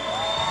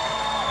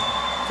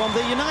 From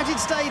the United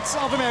States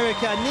of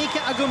America, Nika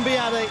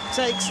Agumbiade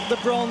takes the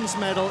bronze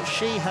medal.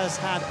 She has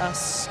had a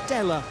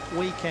stellar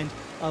weekend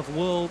of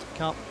World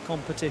Cup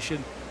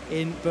competition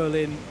in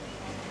Berlin.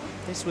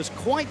 This was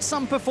quite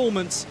some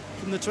performance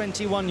from the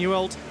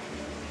 21-year-old,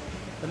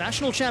 the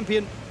national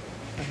champion,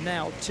 and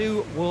now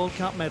 2 World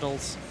Cup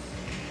medals.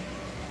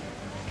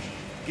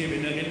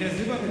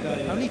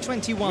 Only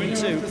 21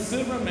 too.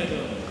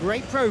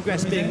 Great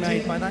progress being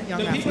made by that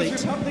young athlete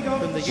from the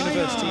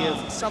University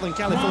of Southern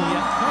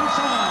California.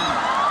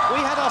 We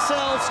had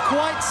ourselves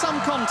quite some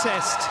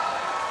contest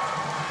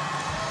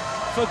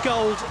for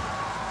gold.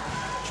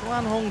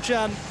 Chuan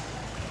Hongchan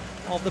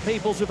of the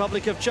People's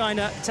Republic of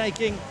China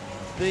taking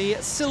the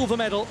silver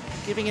medal,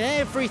 giving it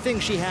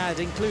everything she had,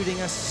 including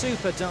a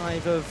super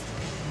dive of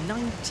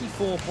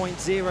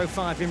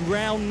 94.05 in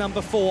round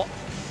number 4.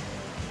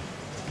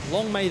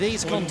 Long may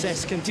these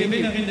contests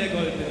continue. Gewinnerin der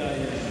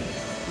Goldmedaille,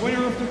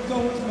 winner of the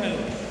gold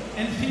medal,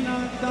 and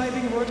FINA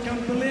Diving World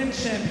Cup Berlin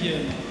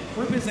champion,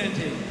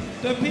 representing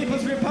the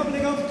People's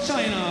Republic of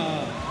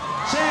China,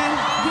 Chen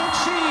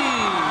Yuxi.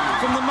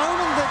 From the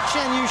moment that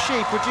Chen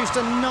Yuxi produced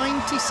a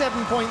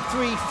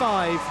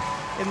 97.35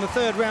 in the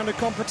 3rd round of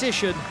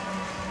competition,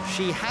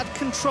 she had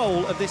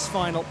control of this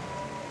final.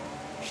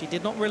 She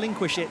did not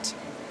relinquish it.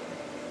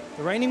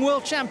 The reigning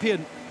world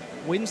champion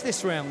wins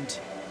this round,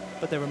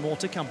 but there are more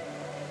to come.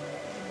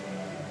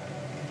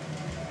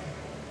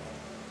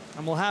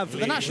 And we'll have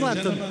the national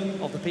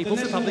anthem of the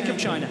People's Republic of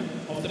China.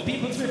 Of the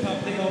People's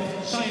Republic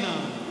of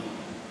China.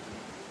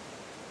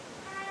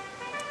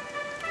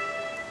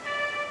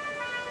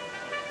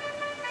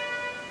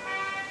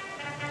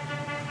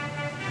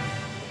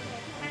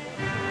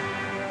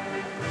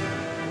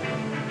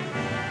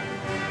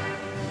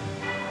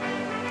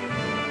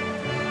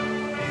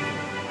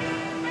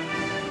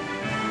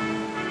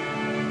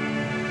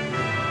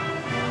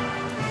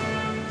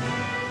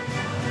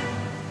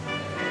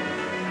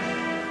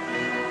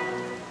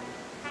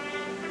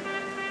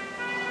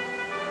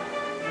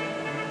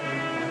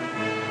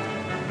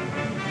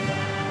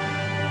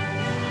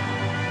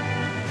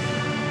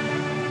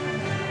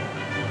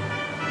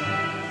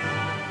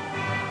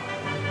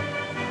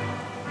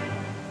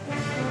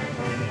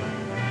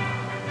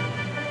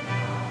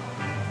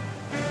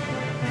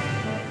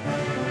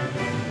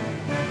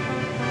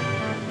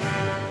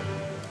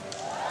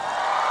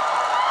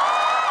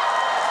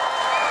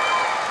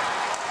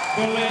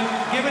 Berlin,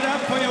 give it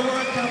up for your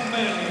World Cup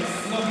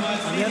medalists.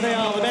 Nochmals And there they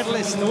are, the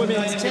medalists in the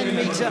women's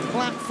 10-meter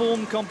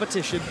platform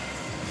competition.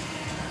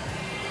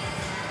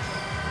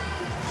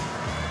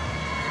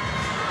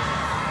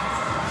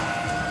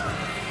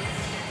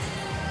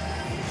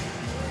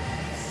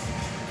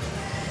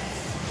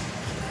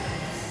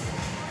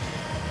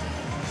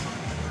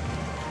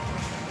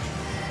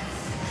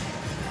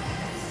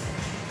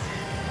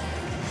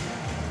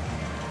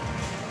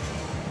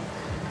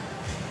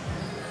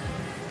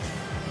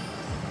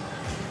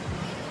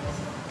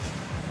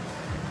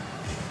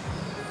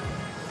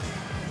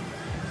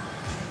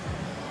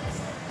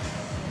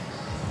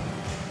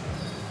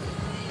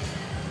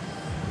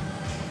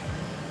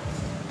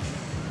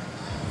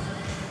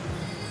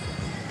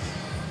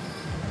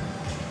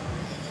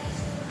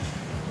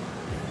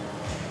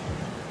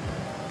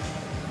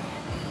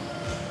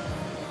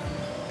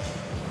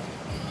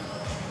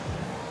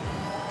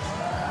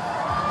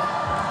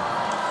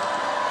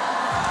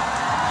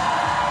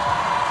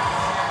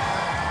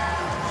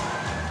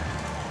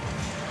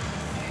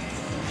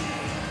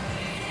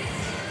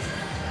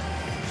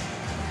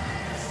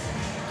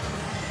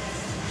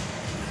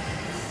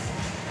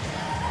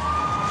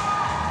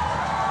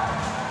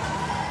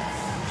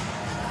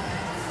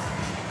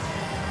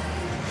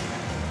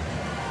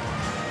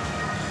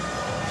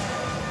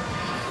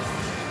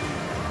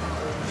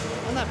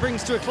 And that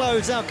brings to a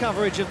close our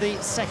coverage of the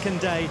second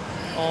day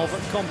of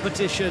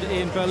competition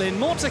in Berlin.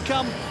 More to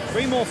come,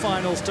 3 more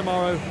finals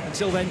tomorrow.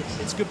 Until then,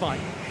 it's goodbye.